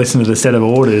like, I listened to the set of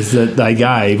orders that they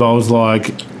gave, I was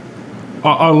like,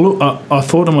 I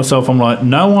thought to myself, I'm like,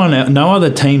 no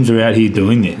other teams are out here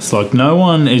doing this. Like, no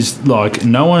one has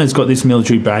got this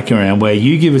military background where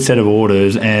you give a set of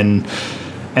orders, and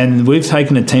we've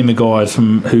taken a team of guys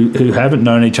who haven't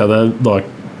known each other, like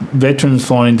veterans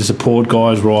flying in to support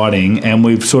guys riding, and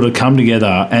we've sort of come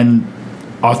together. And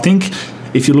I think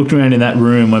if you looked around in that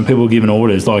room when people were giving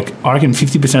orders, like, I reckon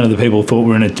 50% of the people thought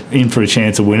we were in for a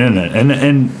chance of winning it,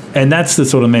 and that's the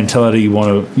sort of mentality you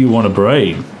want to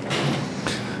breed.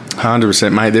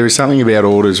 100%, mate. There is something about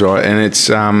orders, right? And it's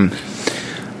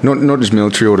not just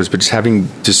military orders, but just having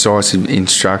decisive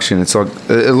instruction. It's like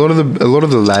a lot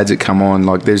of the lads that come on,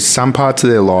 like, there's some parts of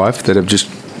their life that have just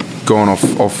gone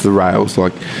off the rails.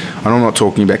 Like, and I'm not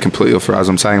talking about completely off the rails.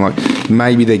 I'm saying, like,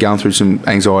 maybe they're going through some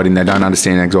anxiety and they don't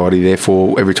understand anxiety.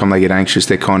 Therefore, every time they get anxious,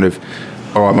 they're kind of,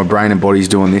 all right, my brain and body's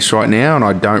doing this right now, and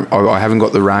I haven't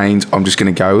got the reins. I'm just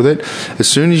going to go with it. As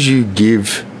soon as you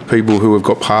give people who have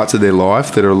got parts of their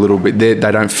life that are a little bit they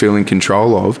don't feel in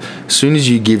control of, as soon as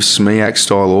you give SMEAC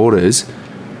style orders,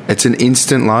 it's an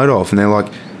instant load off, and they're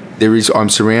like, I'm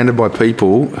surrounded by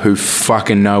people who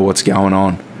fucking know what's going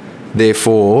on.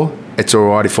 Therefore, it's all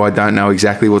right if I don't know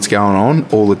exactly what's going on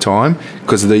all the time,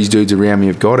 because these dudes around me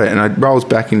have got it. And it rolls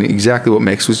back in exactly what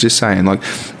Mex was just saying. Like,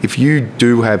 if you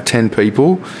do have 10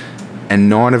 people and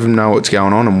 9 of them know what's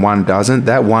going on and 1 doesn't,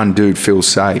 that one dude feels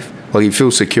safe. Like, he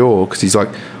feels secure because he's like,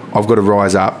 I've got to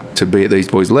rise up to be at these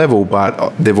boys' level,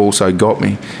 but they've also got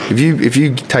me. If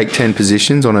you take 10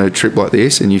 positions on a trip like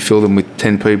this and you fill them with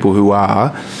 10 people who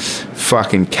are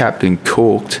fucking capped and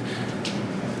corked,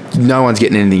 no one's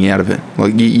getting anything out of it.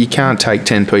 Like, you can't take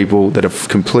 10 people that are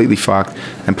completely fucked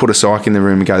and put a psych in the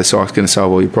room and go, the psych's going to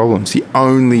solve all your problems. The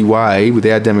only way with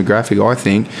our demographic, I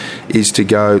think, is to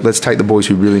go, let's take the boys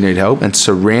who really need help and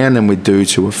surround them with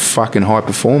dudes who are fucking high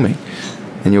performing,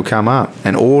 and you'll come up.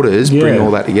 And orders bring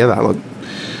all that together. Like,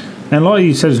 and like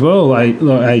you said as well, like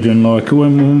Adrian, like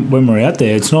when we're out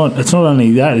there, it's not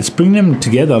only that, it's bringing them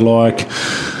together. Like,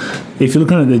 if you're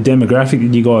looking at the demographic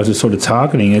that you guys are sort of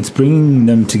targeting, it's bringing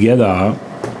them together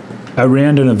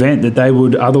around an event that they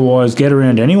would otherwise get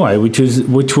around anyway, which was the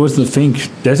Finke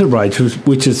Desert Race,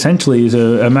 which essentially is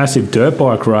a massive dirt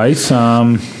bike race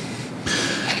and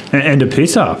a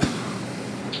piss up.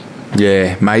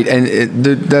 Yeah, mate. And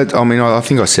I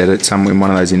think I said it in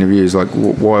one of those interviews, like,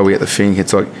 why are we at the Finke?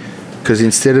 It's like, because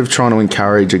instead of trying to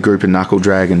encourage a group of knuckle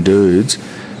dragging dudes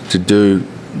to do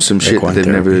some shit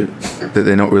that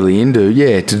they're not really into,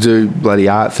 to do bloody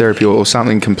art therapy or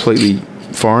something completely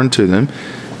foreign to them,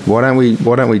 why don't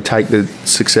we take the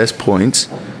success points,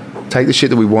 take the shit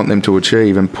that we want them to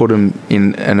achieve, and put them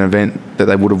in an event that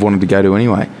they would have wanted to go to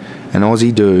anyway? And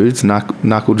Aussie dudes,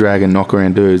 knuckle drag and knock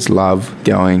around dudes, love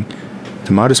going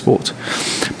to motorsports.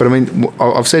 But I mean,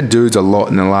 I've said dudes a lot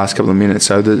in the last couple of minutes,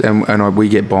 so we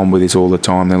get bombed with this all the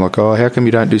time. They're like, oh, how come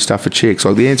you don't do stuff for chicks?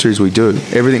 Like, the answer is we do.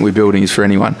 Everything we're building is for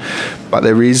anyone. But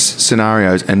there is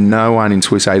scenarios, and no one in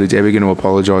Swiss 8 is ever going to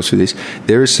apologise for this.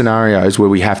 There are scenarios where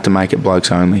we have to make it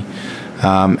blokes only.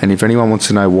 And if anyone wants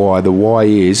to know why, the why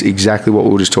is exactly what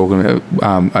we were just talking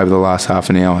about over the last half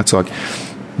an hour. It's like,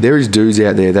 there is dudes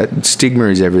out there that stigma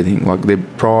is everything, like their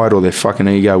pride or their fucking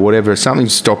ego, whatever,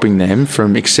 something's stopping them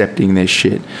from accepting their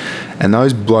shit. And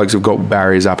those blokes have got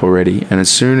barriers up already. And as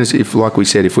soon as, like we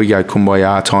said, if we go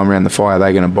kumbaya, time around the fire,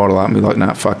 they're going to bottle up and be like,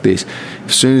 nah, fuck this.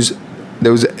 As soon as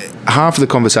there was half of the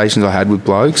conversations I had with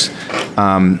blokes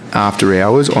after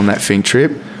hours on that Finke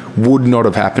trip would not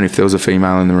have happened if there was a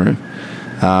female in the room.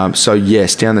 So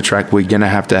yes, down the track we're going to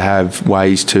have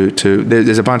ways to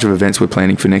there's a bunch of events we're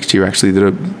planning for next year actually that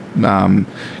are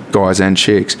guys and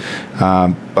chicks,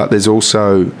 but there's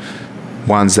also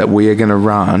ones that we are going to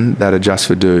run that are just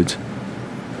for dudes,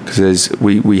 because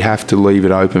we have to leave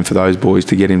it open for those boys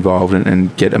to get involved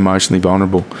and get emotionally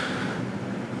vulnerable.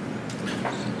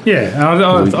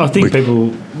 Yeah, I think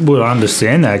people will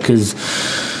understand that, because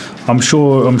I'm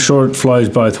sure it flows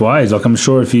both ways. Like, I'm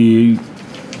sure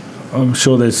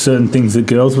there's certain things that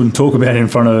girls wouldn't talk about in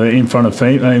front of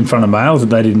males that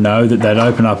they didn't know that they'd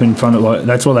open up in front of. Like,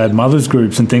 that's why they had mothers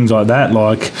groups and things like that.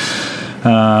 Like,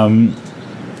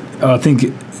 I think,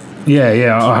 I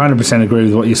 100% agree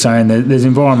with what you're saying. There's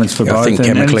environments for both. I think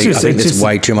chemically, there's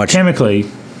way too much. Chemically.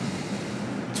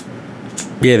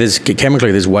 Yeah,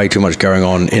 there's way too much going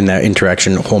on in that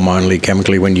interaction hormonally,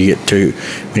 chemically, when you get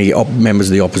members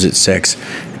of the opposite sex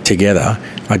together.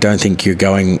 I don't think you're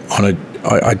going on a.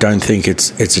 I don't think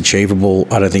it's achievable.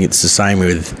 I don't think it's the same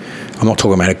with. I'm not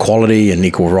talking about equality and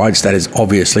equal rights. That is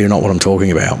obviously not what I'm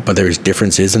talking about. But there is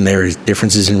differences, and there is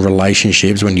differences in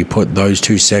relationships when you put those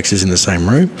two sexes in the same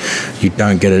room. You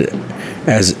don't get it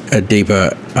as a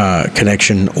deeper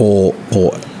connection or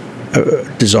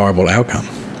a desirable outcome.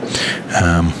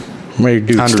 We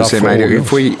do 100%, stuff for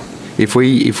mate. If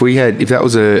that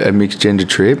was a mixed gender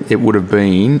trip, it would have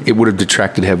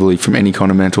detracted heavily from any kind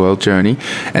of mental health journey,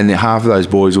 and half of those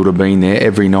boys would have been there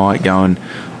every night going,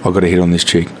 I've got to hit on this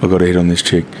chick, and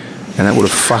that would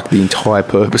have fucked the entire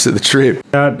purpose of the trip.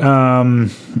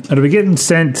 It'll be getting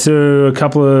sent to a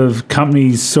couple of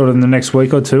companies sort of in the next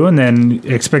week or two, and then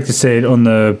expect to see it on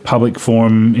the public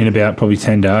forum in about probably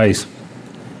 10 days.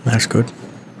 That's good.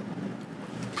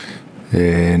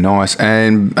 Yeah, nice.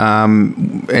 And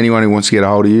anyone who wants to get a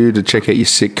hold of you to check out your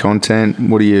sick content,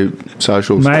 what are your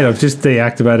socials? Mate, I've just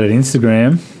deactivated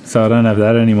Instagram, so I don't have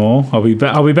that anymore. I'll be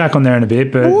back on there in a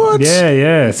bit, but what?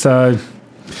 Yeah. So,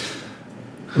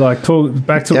 like, talk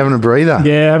back to you having a breather.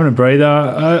 Yeah, having a breather.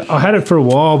 I had it for a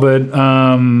while, but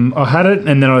I had it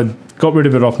and then I got rid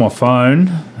of it off my phone.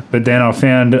 But then I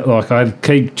found like I'd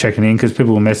keep checking in because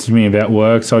people will message me about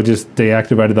work, so I just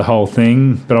deactivated the whole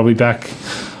thing. But I'll be back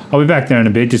there in a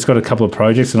bit. Just got a couple of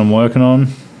projects that I'm working on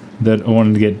that I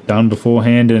wanted to get done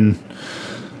beforehand. And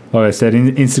like I said,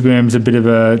 Instagram's a bit of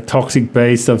a toxic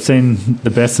beast. I've seen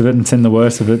the best of it and seen the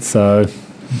worst of it. So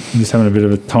I'm just having a bit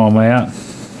of a time out.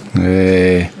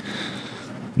 Yeah.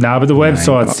 No, but the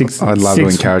website... I'd love to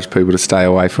encourage people to stay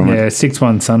away from it. Yeah,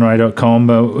 61sunray.com.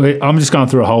 But I'm just going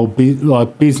through a whole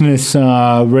business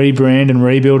rebrand and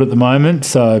rebuild at the moment.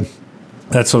 So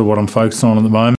That's sort of what I'm focused on at the moment.